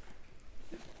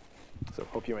 So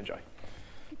hope you enjoy.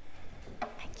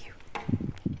 Thank you.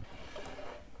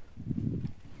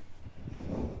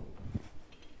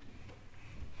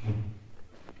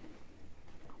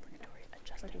 Obligatory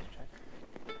adjustment.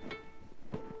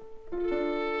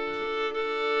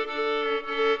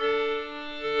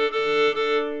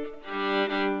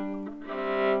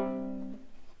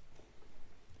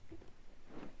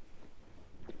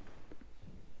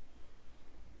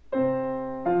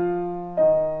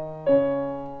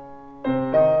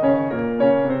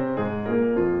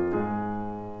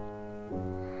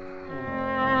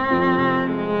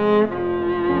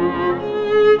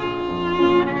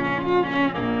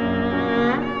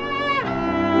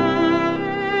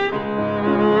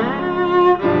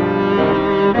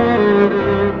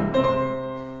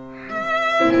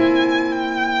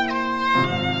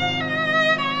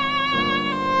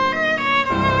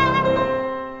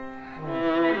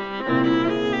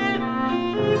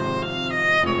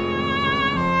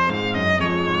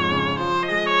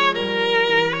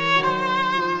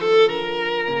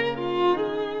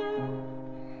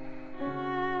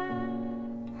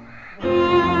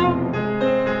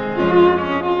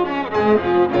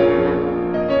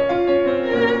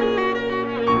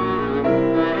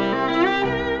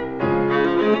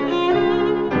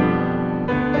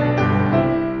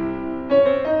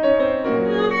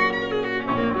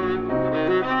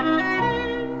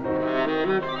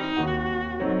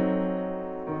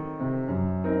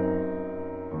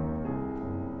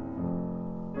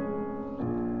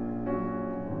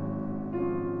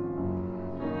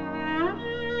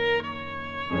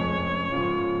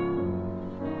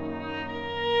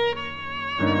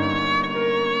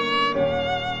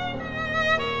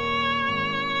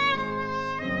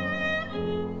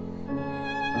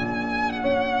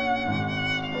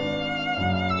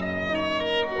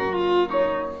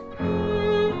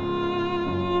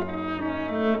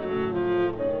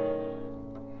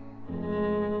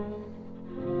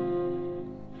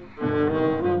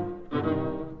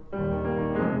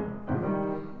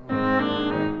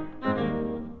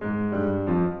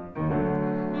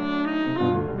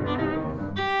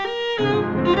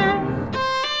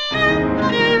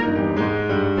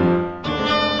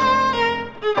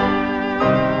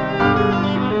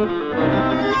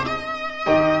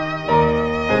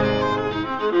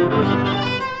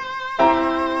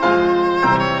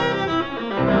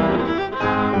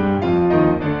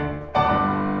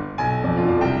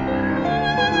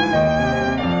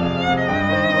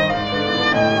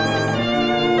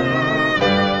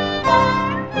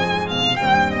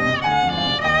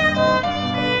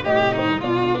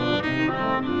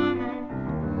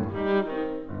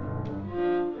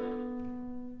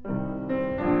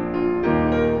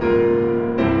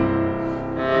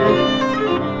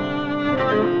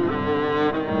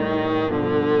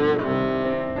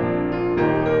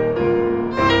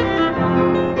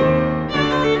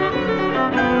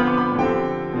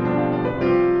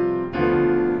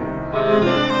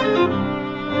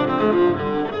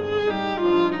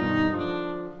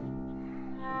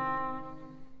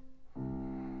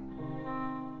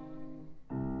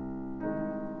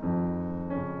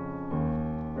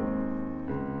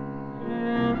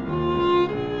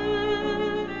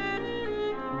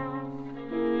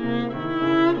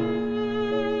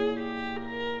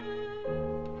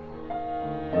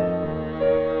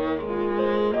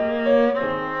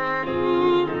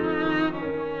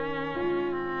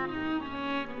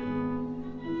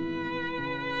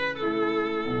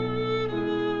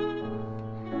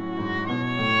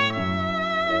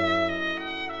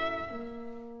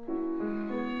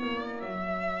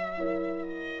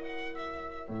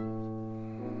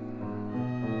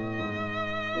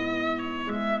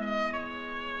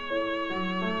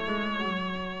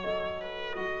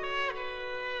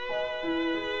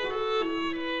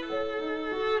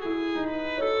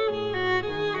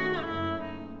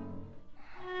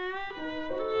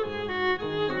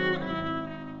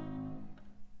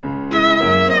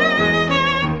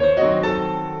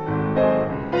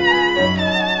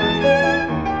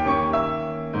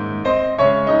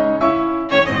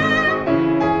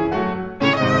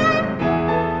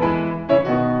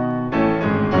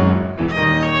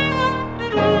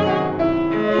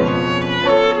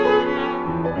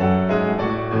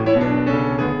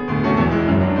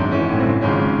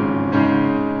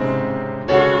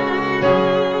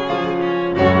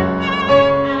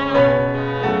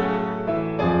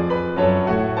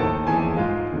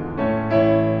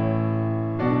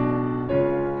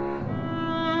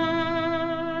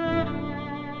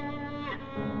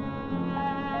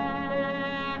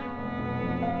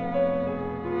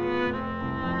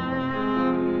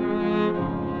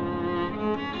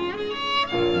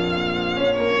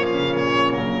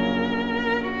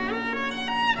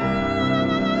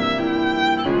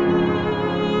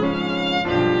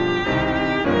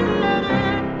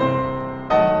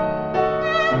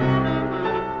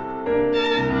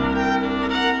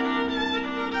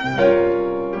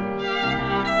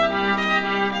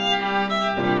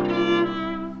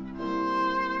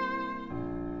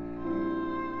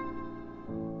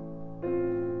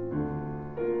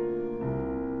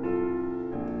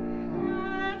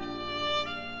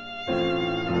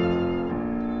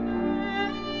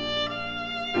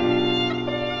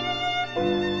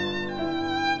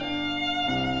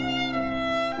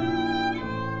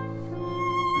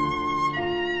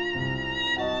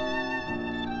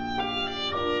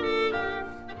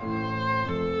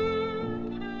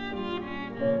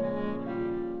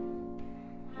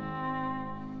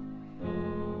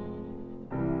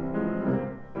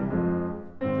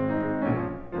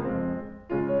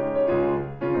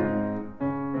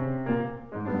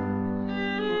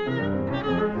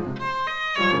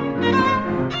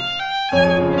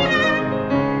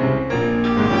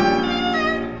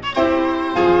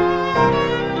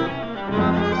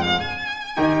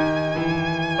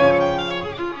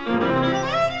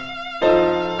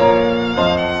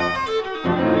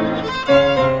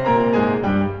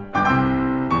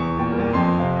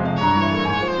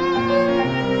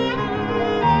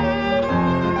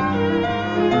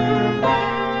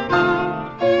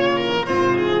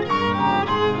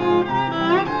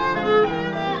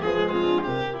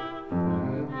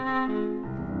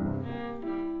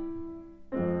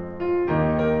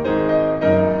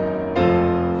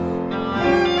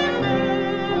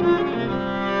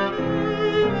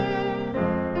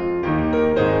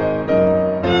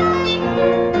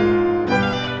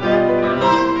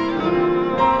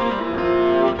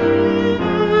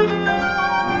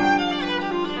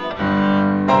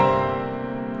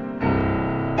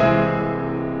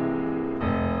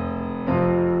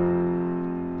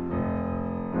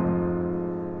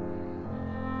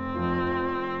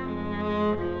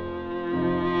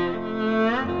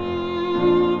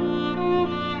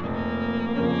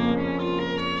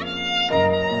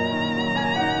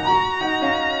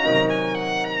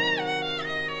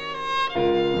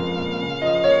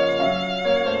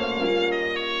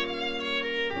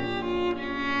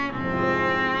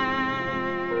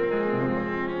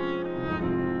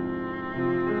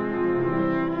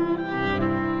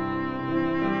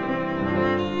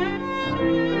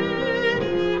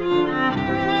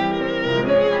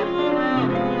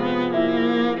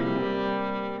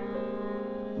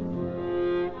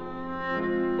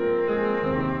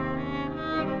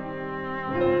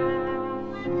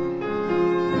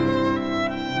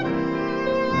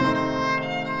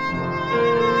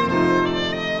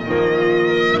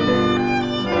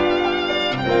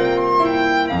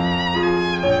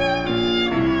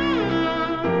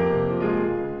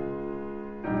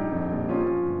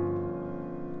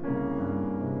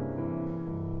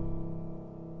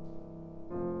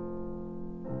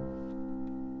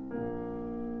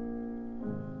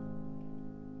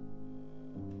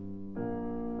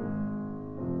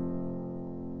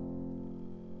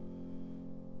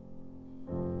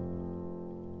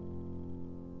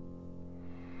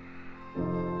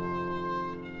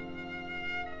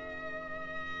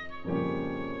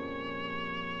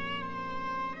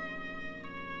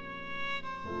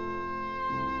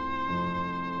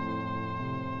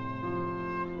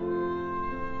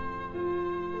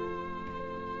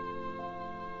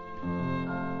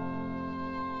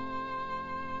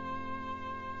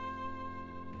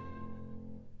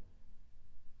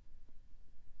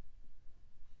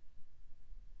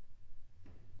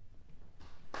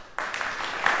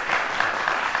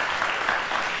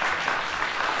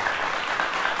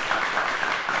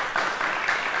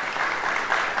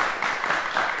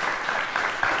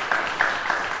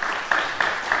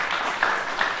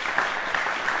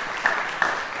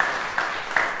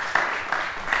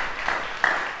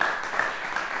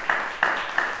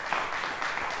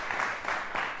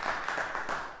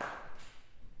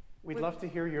 love to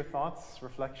hear your thoughts,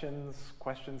 reflections,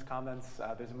 questions, comments.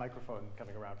 There's a microphone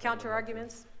coming around.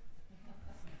 Counter-arguments?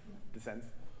 Dissents?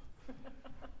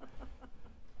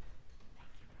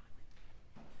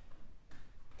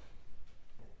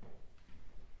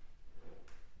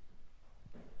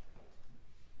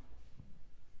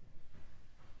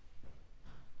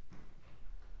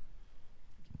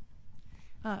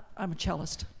 I'm a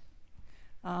cellist,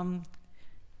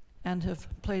 and have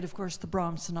played, of course, the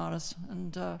Brahms sonatas,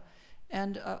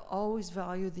 and always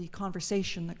value the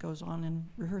conversation that goes on in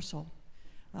rehearsal.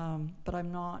 But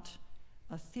I'm not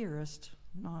a theorist.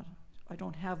 I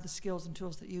don't have the skills and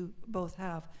tools that you both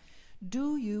have.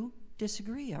 Do you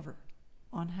disagree ever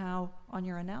on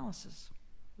your analysis?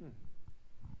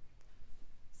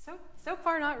 So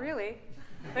far, not really.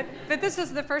 But this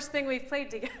is the first thing we've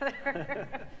played together.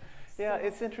 Yeah,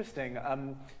 it's interesting.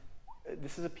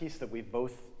 This is a piece that we've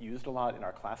both used a lot in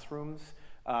our classrooms.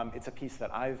 It's a piece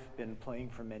that I've been playing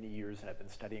for many years and I've been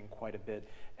studying quite a bit.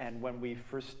 And when we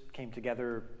first came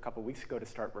together a couple weeks ago to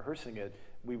start rehearsing it,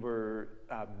 we were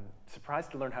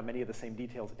surprised to learn how many of the same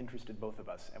details interested both of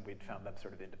us, and we'd found them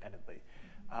sort of independently.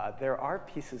 There are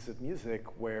pieces of music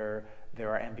where there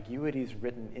are ambiguities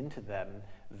written into them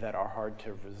that are hard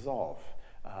to resolve.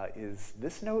 Is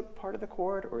this note part of the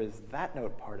chord, or is that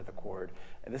note part of the chord?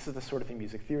 And this is the sort of thing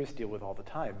music theorists deal with all the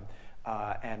time.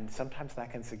 And sometimes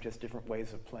that can suggest different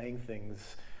ways of playing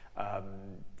things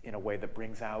in a way that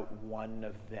brings out one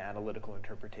of the analytical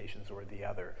interpretations or the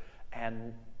other.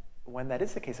 And when that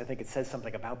is the case, I think it says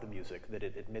something about the music, that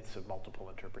it admits of multiple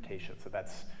interpretations. So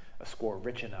that's a score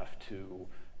rich enough to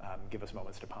give us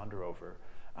moments to ponder over.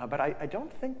 But I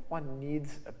don't think one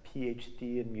needs a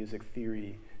PhD in music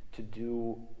theory to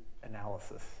do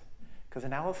analysis, because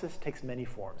analysis takes many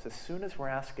forms. As soon as we're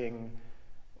asking,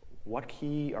 what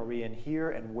key are we in here,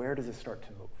 and where does it start to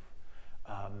move?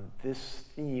 This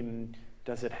theme,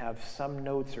 does it have some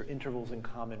notes or intervals in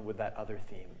common with that other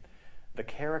theme? The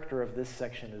character of this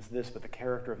section is this, but the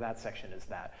character of that section is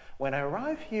that. When I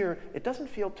arrive here, it doesn't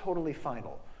feel totally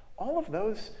final. All of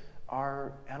those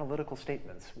are analytical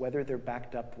statements, whether they're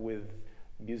backed up with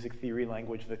music theory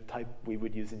language, the type we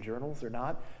would use in journals or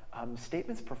not.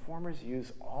 Statements performers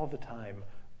use all the time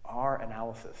are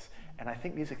analysis. And I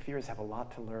think music theorists have a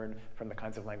lot to learn from the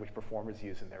kinds of language performers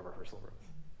use in their rehearsal rooms.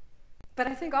 But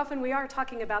I think often we are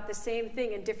talking about the same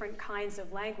thing in different kinds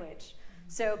of language.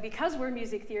 So because we're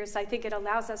music theorists, I think it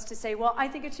allows us to say, well, I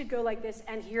think it should go like this,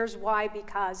 and here's why,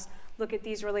 because look at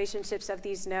these relationships of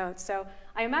these notes. So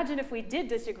I imagine if we did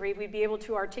disagree, we'd be able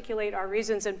to articulate our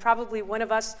reasons, and probably one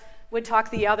of us would talk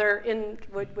the other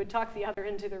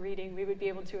into the reading. We would be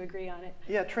able to agree on it.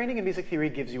 Yeah, training in music theory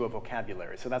gives you a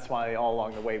vocabulary. So that's why all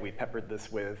along the way we peppered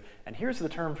this with, and here's the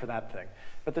term for that thing.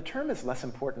 But the term is less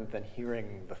important than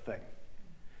hearing the thing.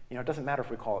 You know, it doesn't matter if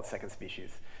we call it second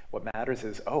species. What matters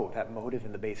is, oh, that motive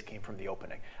in the bass came from the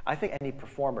opening. I think any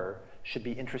performer should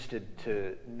be interested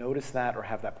to notice that or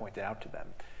have that pointed out to them.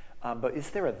 But is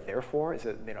there a therefore? Is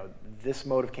it, you know, this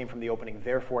motive came from the opening,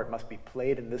 therefore it must be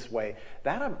played in this way?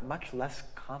 That I'm much less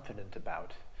confident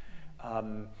about.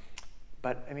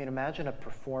 But I mean, imagine a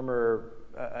performer,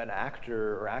 an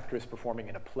actor or actress performing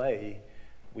in a play.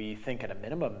 We think at a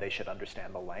minimum they should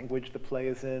understand the language the play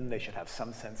is in, they should have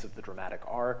some sense of the dramatic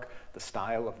arc, the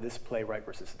style of this playwright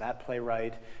versus that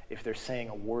playwright, if they're saying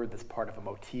a word that's part of a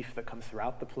motif that comes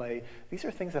throughout the play. These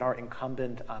are things that are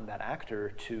incumbent on that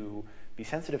actor to be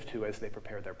sensitive to as they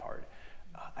prepare their part.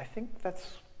 I think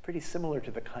that's pretty similar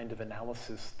to the kind of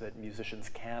analysis that musicians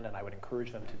can, and I would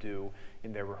encourage them to do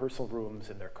in their rehearsal rooms,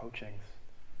 in their coachings.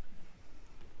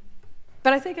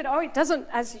 But I think it always doesn't,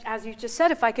 as you just said,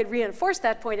 if I could reinforce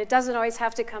that point, it doesn't always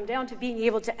have to come down to being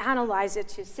able to analyze it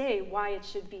to say why it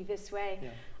should be this way. Yeah.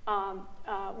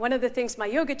 One of the things my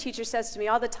yoga teacher says to me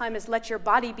all the time is let your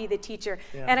body be the teacher.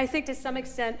 Yeah. And I think to some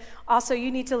extent, also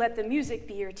you need to let the music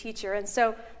be your teacher. And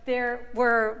so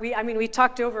we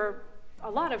talked over a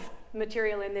lot of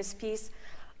material in this piece.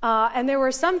 And there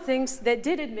were some things that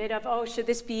did admit of, oh, should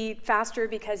this be faster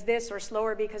because this, or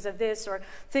slower because of this, or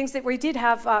things that we did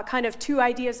have kind of two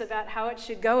ideas about how it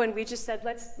should go, and we just said,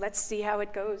 let's see how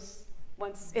it goes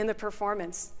once in the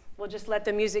performance. We'll just let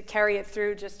the music carry it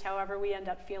through just however we end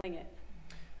up feeling it.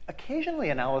 Occasionally,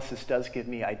 analysis does give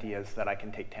me ideas that I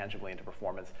can take tangibly into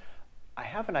performance. I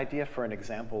have an idea for an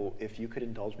example, if you could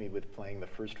indulge me with playing the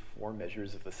first 4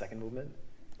 measures of the second movement.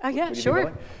 Oh, yeah,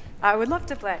 sure. I would love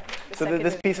to play. So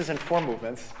this piece is in 4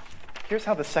 movements. Here's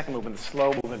how the second movement, the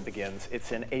slow movement, begins.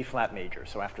 It's in A flat major.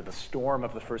 So after the storm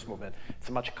of the first movement, it's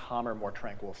a much calmer, more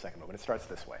tranquil second movement. It starts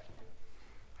this way.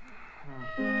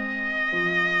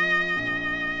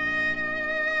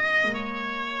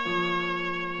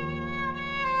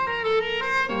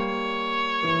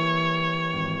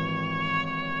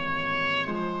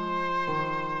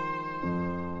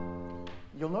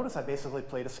 notice I basically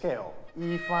played a scale.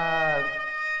 E flat,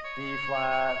 D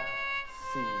flat,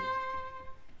 C.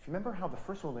 If you remember how the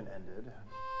first movement ended,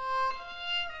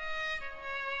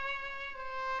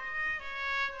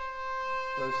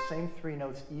 those same three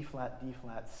notes, E flat, D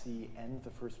flat, C, end the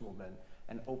first movement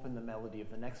and open the melody of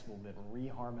the next movement,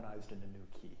 reharmonized in a new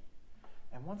key.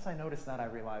 And once I noticed that, I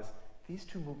realized these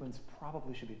two movements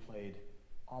probably should be played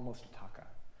almost a tocca,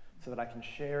 so that I can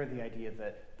share the idea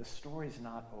that the story's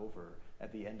not over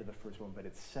at the end of the first movement, but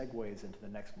it segues into the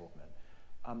next movement.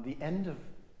 The end of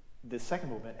the second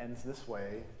movement ends this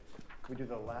way. Can we do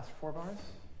the last 4 bars?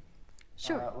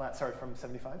 Sure. Sorry, from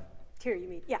 75? Here, you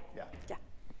mean? Yeah. Yeah. Yeah.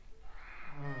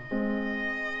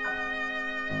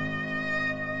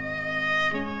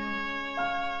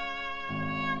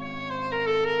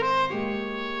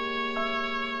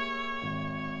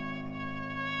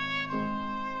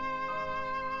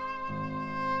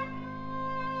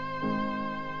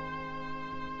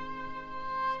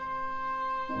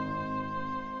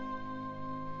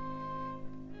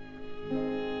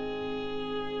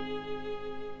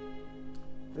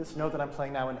 This note that I'm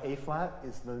playing now in A flat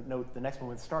is the note the next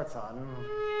movement starts on.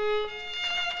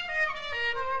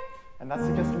 And that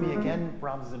suggests to me, again,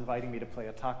 Brahms is inviting me to play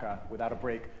a tocca without a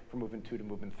break from movement 2 to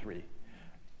movement 3.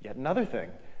 Yet another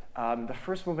thing, the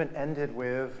first movement ended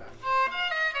with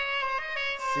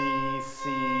C,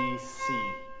 C,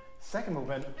 C. Second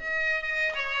movement,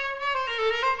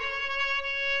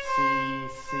 C,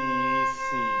 C,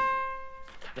 C.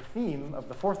 The theme of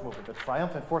the fourth movement, the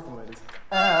triumphant fourth movement, is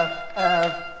F,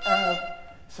 F, F.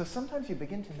 So sometimes you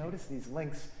begin to notice these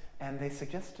links, and they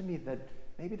suggest to me that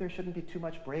maybe there shouldn't be too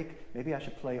much break. Maybe I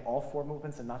should play all 4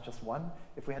 movements and not just one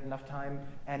if we had enough time.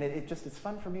 And it's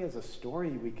fun for me as a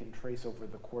story we can trace over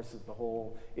the course of the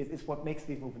whole. It's what makes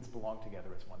these movements belong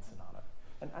together as one sonata.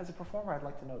 And as a performer, I'd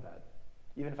like to know that,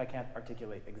 even if I can't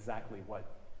articulate exactly what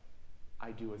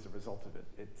I do as a result of it.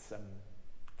 It's,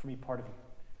 for me, part of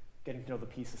getting to know the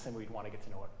piece the same way you'd want to get to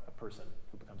know a person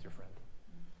who becomes your friend.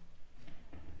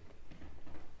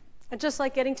 And just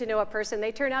like getting to know a person,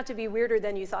 they turn out to be weirder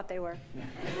than you thought they were.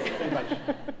 Pretty much.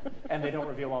 And they don't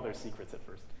reveal all their secrets at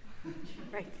first.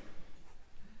 Right.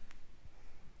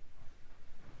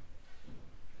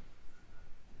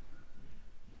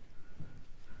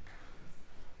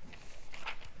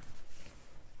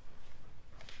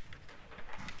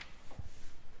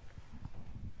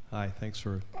 Hi, thanks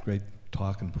for a great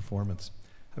talk and performance.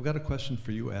 I've got a question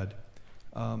for you, Ed.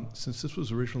 Since this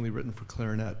was originally written for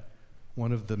clarinet,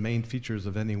 one of the main features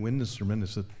of any wind instrument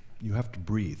is that you have to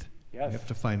breathe. Yes. You have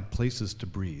to find places to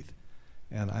breathe.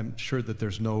 And I'm sure that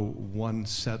there's no one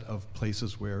set of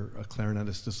places where a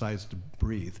clarinetist decides to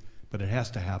breathe, but it has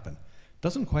to happen. It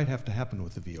doesn't quite have to happen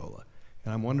with the viola.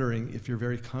 And I'm wondering if you're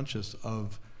very conscious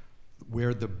of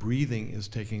where the breathing is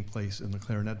taking place in the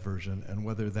clarinet version and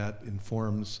whether that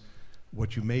informs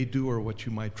what you may do or what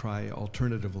you might try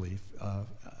alternatively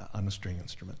on a string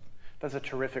instrument. That's a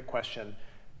terrific question.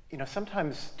 You know,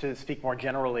 sometimes, to speak more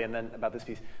generally and then about this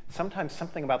piece, sometimes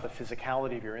something about the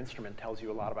physicality of your instrument tells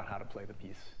you a lot about how to play the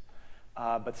piece.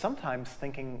 But sometimes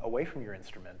thinking away from your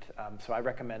instrument. So I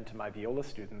recommend to my viola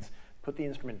students, put the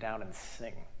instrument down and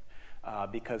sing.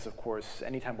 Because, of course,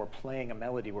 anytime we're playing a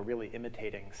melody, we're really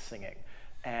imitating singing.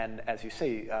 And as you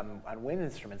say, on wind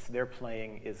instruments, their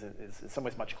playing is in some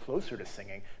ways much closer to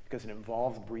singing because it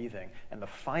involves breathing. And the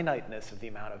finiteness of the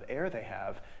amount of air they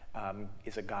have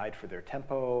is a guide for their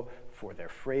tempo, for their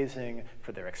phrasing,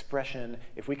 for their expression.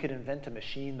 If we could invent a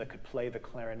machine that could play the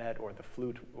clarinet or the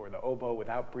flute or the oboe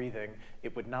without breathing,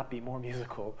 it would not be more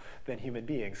musical than human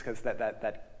beings, because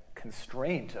that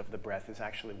constraint of the breath is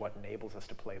actually what enables us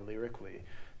to play lyrically.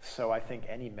 So I think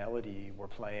any melody we're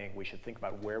playing, we should think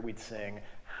about where we'd sing,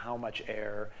 how much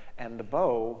air, and the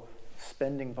bow,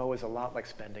 spending bow is a lot like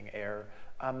spending air.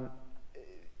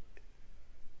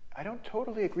 I don't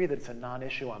totally agree that it's a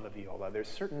non-issue on the viola. There's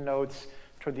certain notes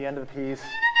toward the end of the piece.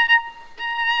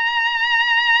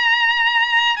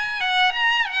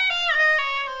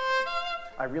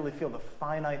 I really feel the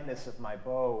finiteness of my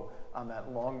bow on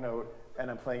that long note, and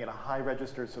I'm playing in a high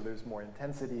register, so there's more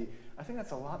intensity. I think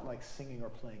that's a lot like singing or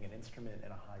playing an instrument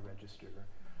in a high register.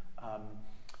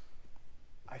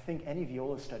 I think any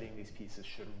viola studying these pieces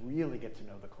should really get to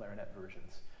know the clarinet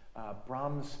versions.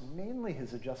 Brahms, mainly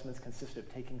his adjustments consist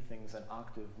of taking things an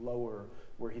octave lower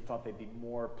where he thought they'd be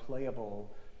more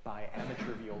playable by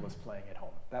amateur violas playing at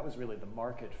home. That was really the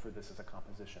market for this as a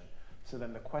composition. So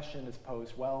then the question is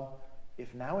posed, well,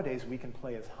 if nowadays we can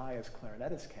play as high as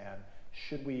clarinetists can,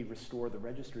 should we restore the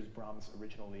registers Brahms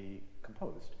originally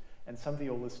composed? And some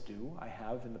violists do. I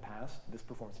have in the past. This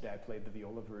performance today I played the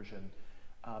viola version.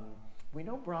 We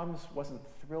know Brahms wasn't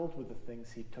thrilled with the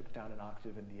things he took down an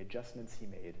octave and the adjustments he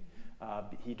made.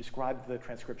 He described the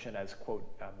transcription as, quote,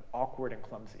 awkward and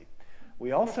clumsy.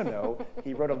 We also know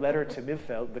he wrote a letter to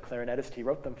Mivfeld, the clarinetist he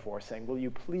wrote them for, saying, will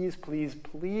you please, please,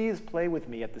 please play with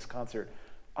me at this concert?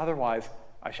 Otherwise,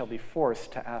 I shall be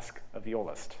forced to ask a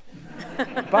violist.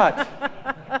 But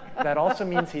that also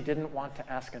means he didn't want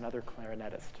to ask another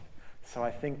clarinetist. So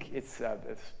I think it's a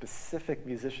specific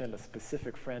musician, a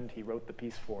specific friend he wrote the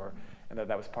piece for, and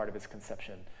that was part of his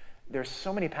conception. There's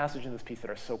so many passages in this piece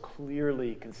that are so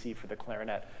clearly conceived for the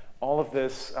clarinet. All of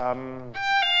this, all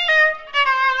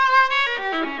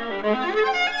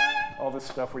this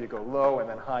stuff where you go low and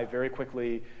then high very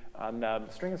quickly on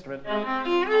string instrument.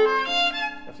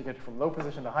 As you get from low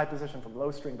position to high position, from low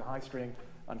string to high string,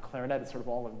 on clarinet, it's sort of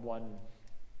all in one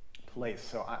place.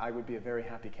 So I would be a very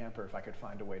happy camper if I could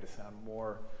find a way to sound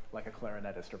more like a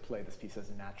clarinetist or play this piece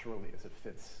as naturally as it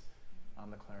fits on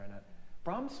the clarinet.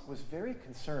 Brahms was very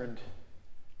concerned,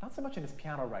 not so much in his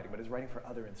piano writing, but his writing for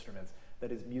other instruments,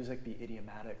 that his music be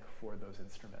idiomatic for those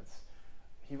instruments.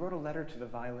 He wrote a letter to the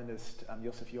violinist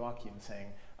Joseph Joachim saying,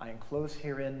 I enclose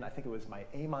herein, I think it was my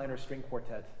A minor string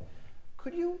quartet.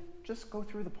 Could you just go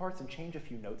through the parts and change a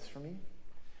few notes for me?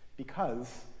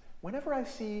 Because whenever I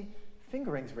see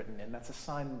fingerings written in, that's a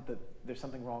sign that there's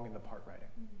something wrong in the part writing.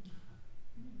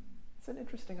 It's an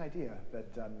interesting idea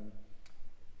that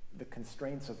the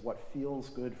constraints of what feels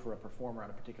good for a performer on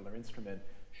a particular instrument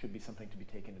should be something to be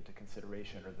taken into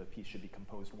consideration, or the piece should be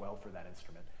composed well for that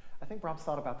instrument. I think Brahms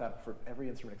thought about that for every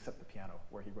instrument except the piano,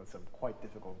 where he wrote some quite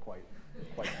difficult, quite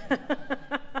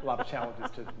a lot of challenges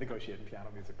to negotiate in piano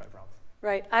music by Brahms.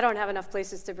 Right. I don't have enough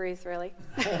places to breathe, really.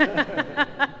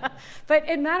 But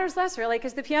it matters less, really,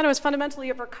 because the piano is fundamentally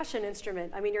a percussion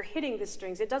instrument. I mean, you're hitting the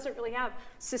strings. It doesn't really have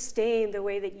sustain the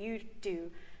way that you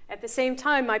do. At the same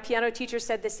time, my piano teacher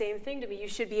said the same thing to me. You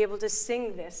should be able to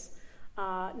sing this,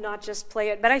 not just play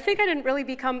it. But I think I didn't really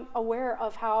become aware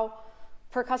of how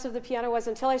percussive the piano was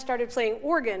until I started playing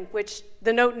organ, which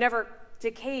the note never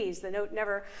decays. The note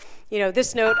never,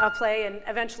 this note I'll play and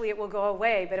eventually it will go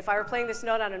away. But if I were playing this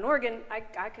note on an organ, I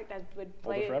would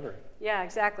play it forever. Yeah,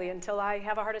 exactly, until I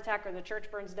have a heart attack or the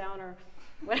church burns down or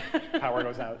power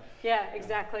goes out. Yeah,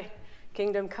 exactly.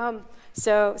 Kingdom come.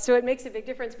 So it makes a big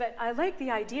difference. But I like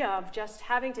the idea of just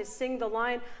having to sing the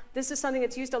line. This is something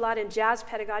that's used a lot in jazz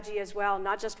pedagogy as well,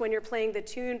 not just when you're playing the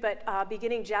tune, but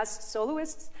beginning jazz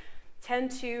soloists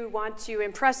tend to want to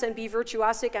impress and be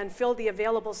virtuosic and fill the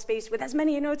available space with as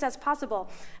many notes as possible.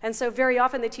 And so very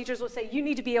often the teachers will say, you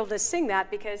need to be able to sing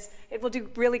that because it will do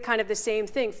really kind of the same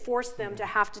thing, force them to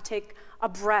have to take a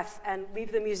breath and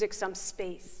leave the music some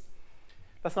space.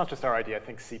 That's not just our idea. I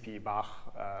think C.P. Bach,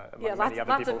 yeah,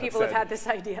 lots of people have had this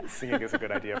idea. Singing is a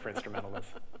good idea for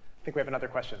instrumentalists. I think we have another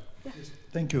question. Yeah. Yes,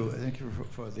 thank you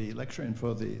for the lecture and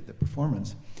for the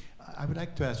performance. I would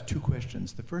like to ask two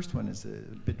questions. The first one is a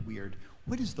bit weird.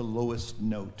 What is the lowest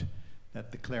note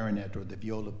that the clarinet or the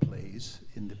viola plays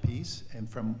in the piece, and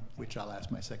from which I'll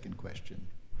ask my second question?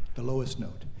 The lowest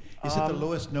note. Is it the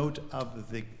lowest note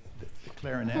of the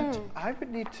clarinet? I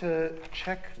would need to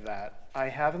check that. I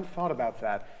haven't thought about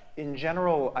that. In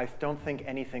general, I don't think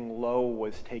anything low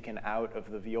was taken out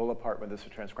of the viola part when this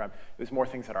was transcribed. It was more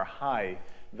things that are high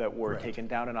that were taken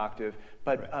down an octave.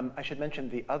 But I should mention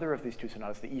the other of these two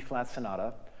sonatas, the E-flat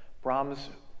sonata. Brahms,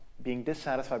 being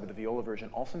dissatisfied with the viola version,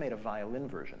 also made a violin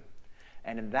version.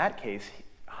 And in that case,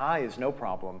 high is no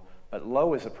problem, but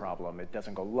low is a problem. It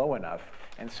doesn't go low enough.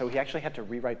 And so he actually had to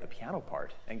rewrite the piano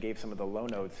part and gave some of the low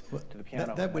notes to the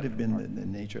piano. That would have been the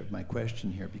nature of my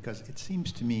question here, because it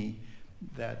seems to me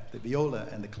that the viola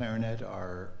and the clarinet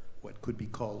are what could be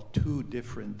called two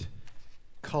different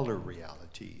color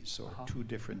realities, or two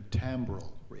different timbral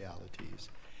realities.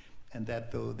 And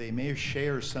that though they may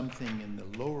share something in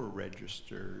the lower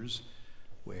registers,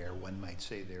 where one might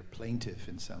say they're plaintive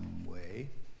in some way,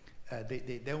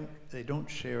 they don't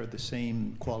share the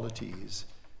same qualities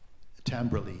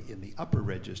timbrally in the upper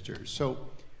registers. So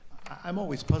I'm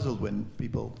always puzzled when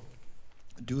people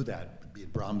do that, be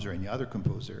it Brahms or any other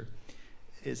composer,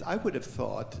 is I would have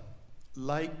thought,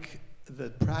 like the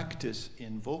practice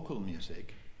in vocal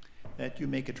music, that you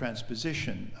make a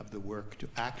transposition of the work to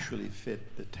actually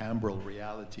fit the timbral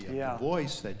reality of the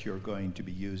voice that you're going to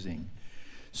be using.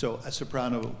 So a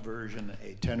soprano version,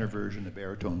 a tenor version, a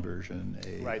baritone version,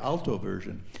 a alto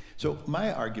version. So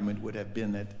my argument would have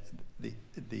been that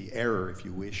the error, if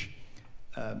you wish,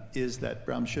 is that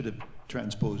Brahms should have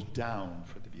transposed down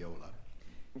for the viola.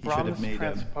 He should have made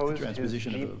a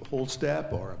transposition of a whole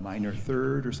step or a minor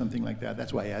third or something like that.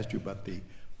 That's why I asked you about the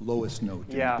lowest note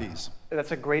in the piece.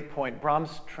 That's a great point.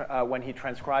 Brahms, when he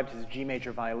transcribed his G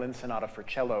major violin sonata for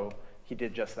cello he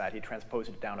did just that. He transposed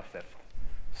it down a fifth,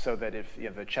 so that if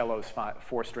the cello's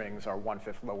 4 strings are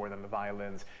 1/5 lower than the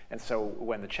violins, and so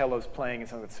when the cello's playing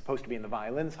something that's supposed to be in the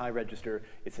violin's high register,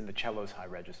 it's in the cello's high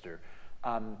register.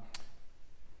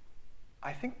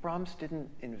 I think Brahms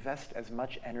didn't invest as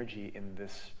much energy in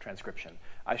this transcription.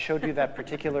 I showed you that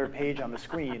particular page on the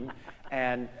screen,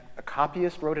 and a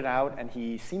copyist wrote it out, and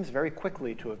he seems very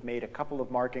quickly to have made a couple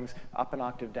of markings, up an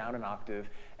octave, down an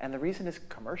octave, and the reason is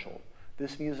commercial.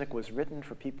 This music was written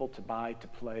for people to buy to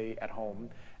play at home,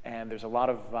 and there's a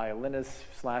lot of violinists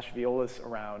 / violists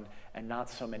around, and not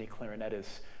so many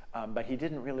clarinetists. But he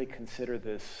didn't really consider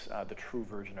this the true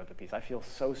version of the piece. I feel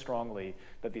so strongly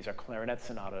that these are clarinet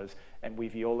sonatas, and we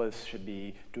violas should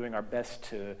be doing our best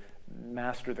to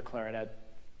master the clarinet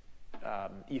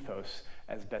ethos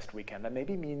as best we can. That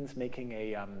maybe means making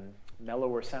a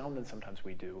mellower sound than sometimes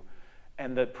we do.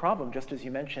 And the problem, just as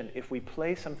you mentioned, if we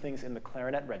play some things in the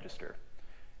clarinet register,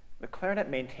 the clarinet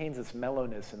maintains its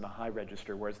mellowness in the high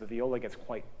register, whereas the viola gets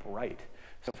quite bright.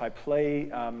 So if I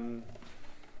play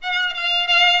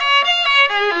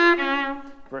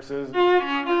versus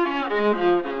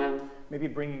maybe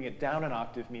bringing it down an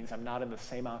octave means I'm not in the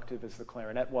same octave as the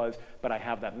clarinet was, but I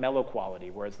have that mellow quality,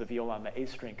 whereas the viola on the A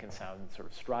string can sound sort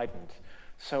of strident.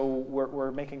 So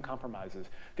we're making compromises.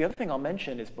 The other thing I'll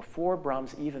mention is before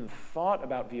Brahms even thought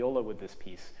about viola with this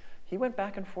piece, he went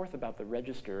back and forth about the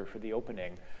register for the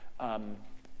opening.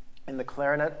 In the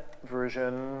clarinet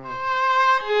version,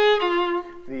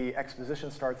 the exposition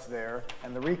starts there,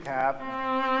 and the recap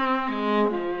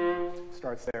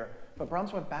starts there. But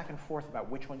Brahms went back and forth about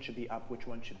which one should be up, which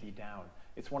one should be down.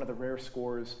 It's one of the rare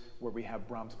scores where we have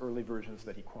Brahms' early versions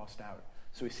that he crossed out.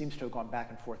 So he seems to have gone back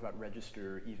and forth about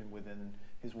register even within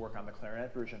his work on the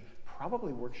clarinet version,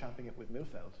 probably workshopping it with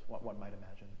Mühlfeld, what one might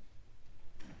imagine.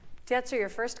 To answer your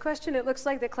first question, it looks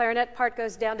like the clarinet part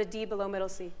goes down to D below middle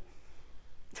C.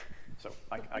 So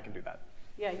I can do that.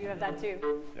 Yeah, you have that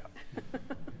too.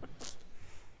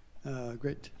 Yeah.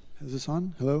 Great. Is this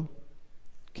on? Hello?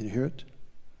 Can you hear it?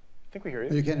 I think we hear you.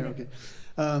 Oh, you can hear it,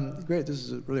 okay. Great, this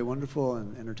is really wonderful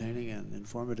and entertaining and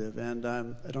informative. And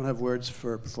I don't have words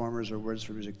for performers or words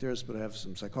for music theorists, but I have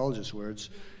some psychologist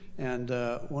words. And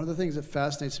one of the things that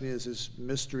fascinates me is this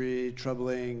mystery,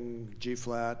 troubling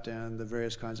G-flat and the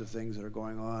various kinds of things that are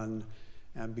going on,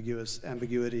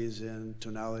 ambiguities in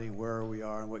tonality and where we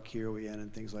are and what key are we in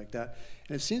and things like that.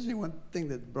 And it seems to me one thing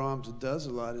that Brahms does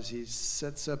a lot is he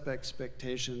sets up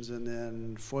expectations and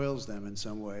then foils them in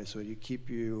some way, so you keep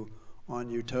you on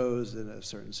your toes in a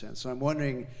certain sense. So I'm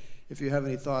wondering if you have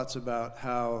any thoughts about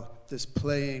how this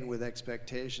playing with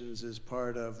expectations is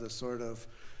part of the sort of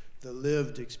the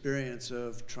lived experience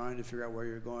of trying to figure out where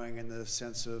you're going and the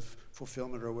sense of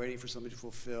fulfillment or waiting for somebody to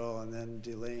fulfill and then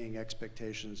delaying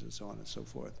expectations and so on and so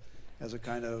forth as a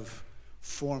kind of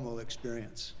formal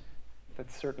experience.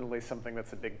 That's certainly something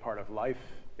that's a big part of life,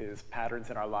 is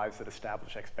patterns in our lives that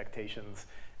establish expectations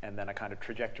and then a kind of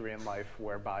trajectory in life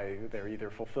whereby they're either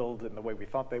fulfilled in the way we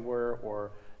thought they were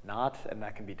or not, and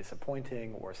that can be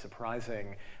disappointing or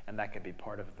surprising, and that can be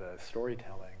part of the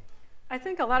storytelling. I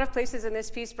think a lot of places in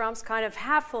this piece, Brahms kind of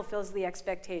half fulfills the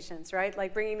expectations, right?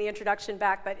 Like bringing the introduction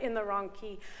back, but in the wrong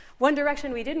key. One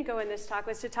direction we didn't go in this talk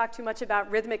was to talk too much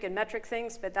about rhythmic and metric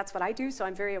things, but that's what I do, so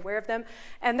I'm very aware of them.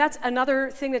 And that's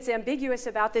another thing that's ambiguous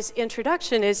about this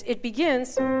introduction is it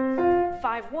begins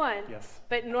 5-1, yes,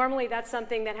 but normally that's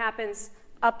something that happens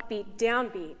upbeat,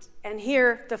 downbeat. And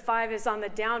here, the 5 is on the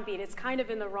downbeat. It's kind of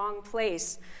in the wrong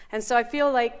place. And so I feel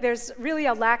like there's really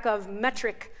a lack of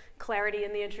metric clarity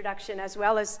in the introduction as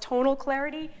well as tonal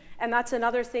clarity, and that's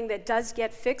another thing that does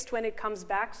get fixed when it comes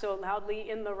back so loudly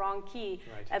in the wrong key.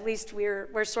 Right. At least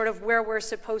we're sort of where we're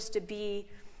supposed to be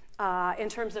in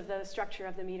terms of the structure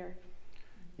of the meter.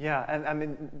 Yeah, and I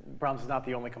mean, Brahms is not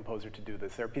the only composer to do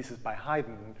this. There are pieces by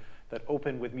Haydn that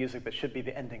open with music that should be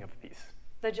the ending of the piece.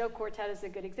 The Joke Quartet is a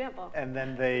good example. And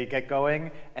then they get going,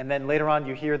 and then later on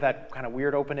you hear that kind of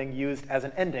weird opening used as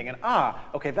an ending, and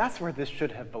okay, that's where this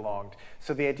should have belonged.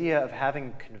 So the idea of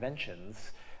having conventions,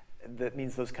 that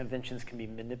means those conventions can be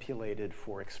manipulated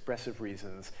for expressive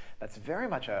reasons. That's very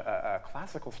much a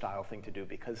classical style thing to do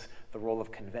because the role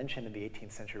of convention in the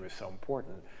 18th century was so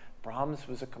important. Brahms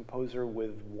was a composer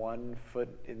with 1 foot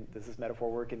in, this is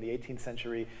metaphor work, in the 18th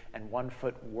century and 1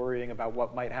 foot worrying about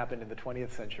what might happen in the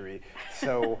 20th century.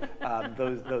 So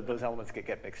those elements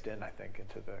get mixed in, I think,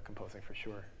 into the composing for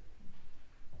sure.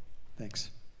 Thanks.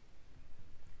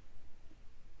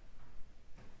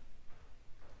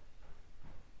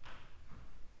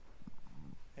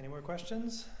 Any more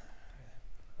questions?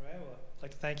 All right, well, I'd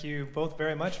like to thank you both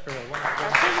very much for a wonderful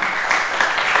presentation.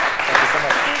 Thank you so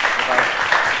much. Bye-bye.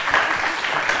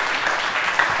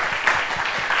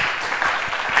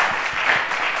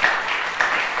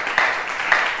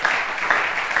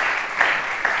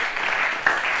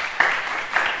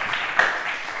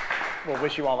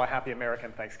 wish you all a happy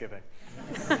American Thanksgiving.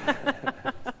 All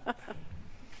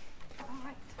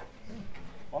right.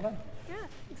 Well done. Yeah,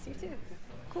 thanks, you too.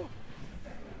 Cool.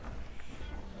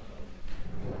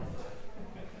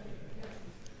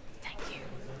 Thank you.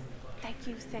 Thank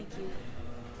you, thank you.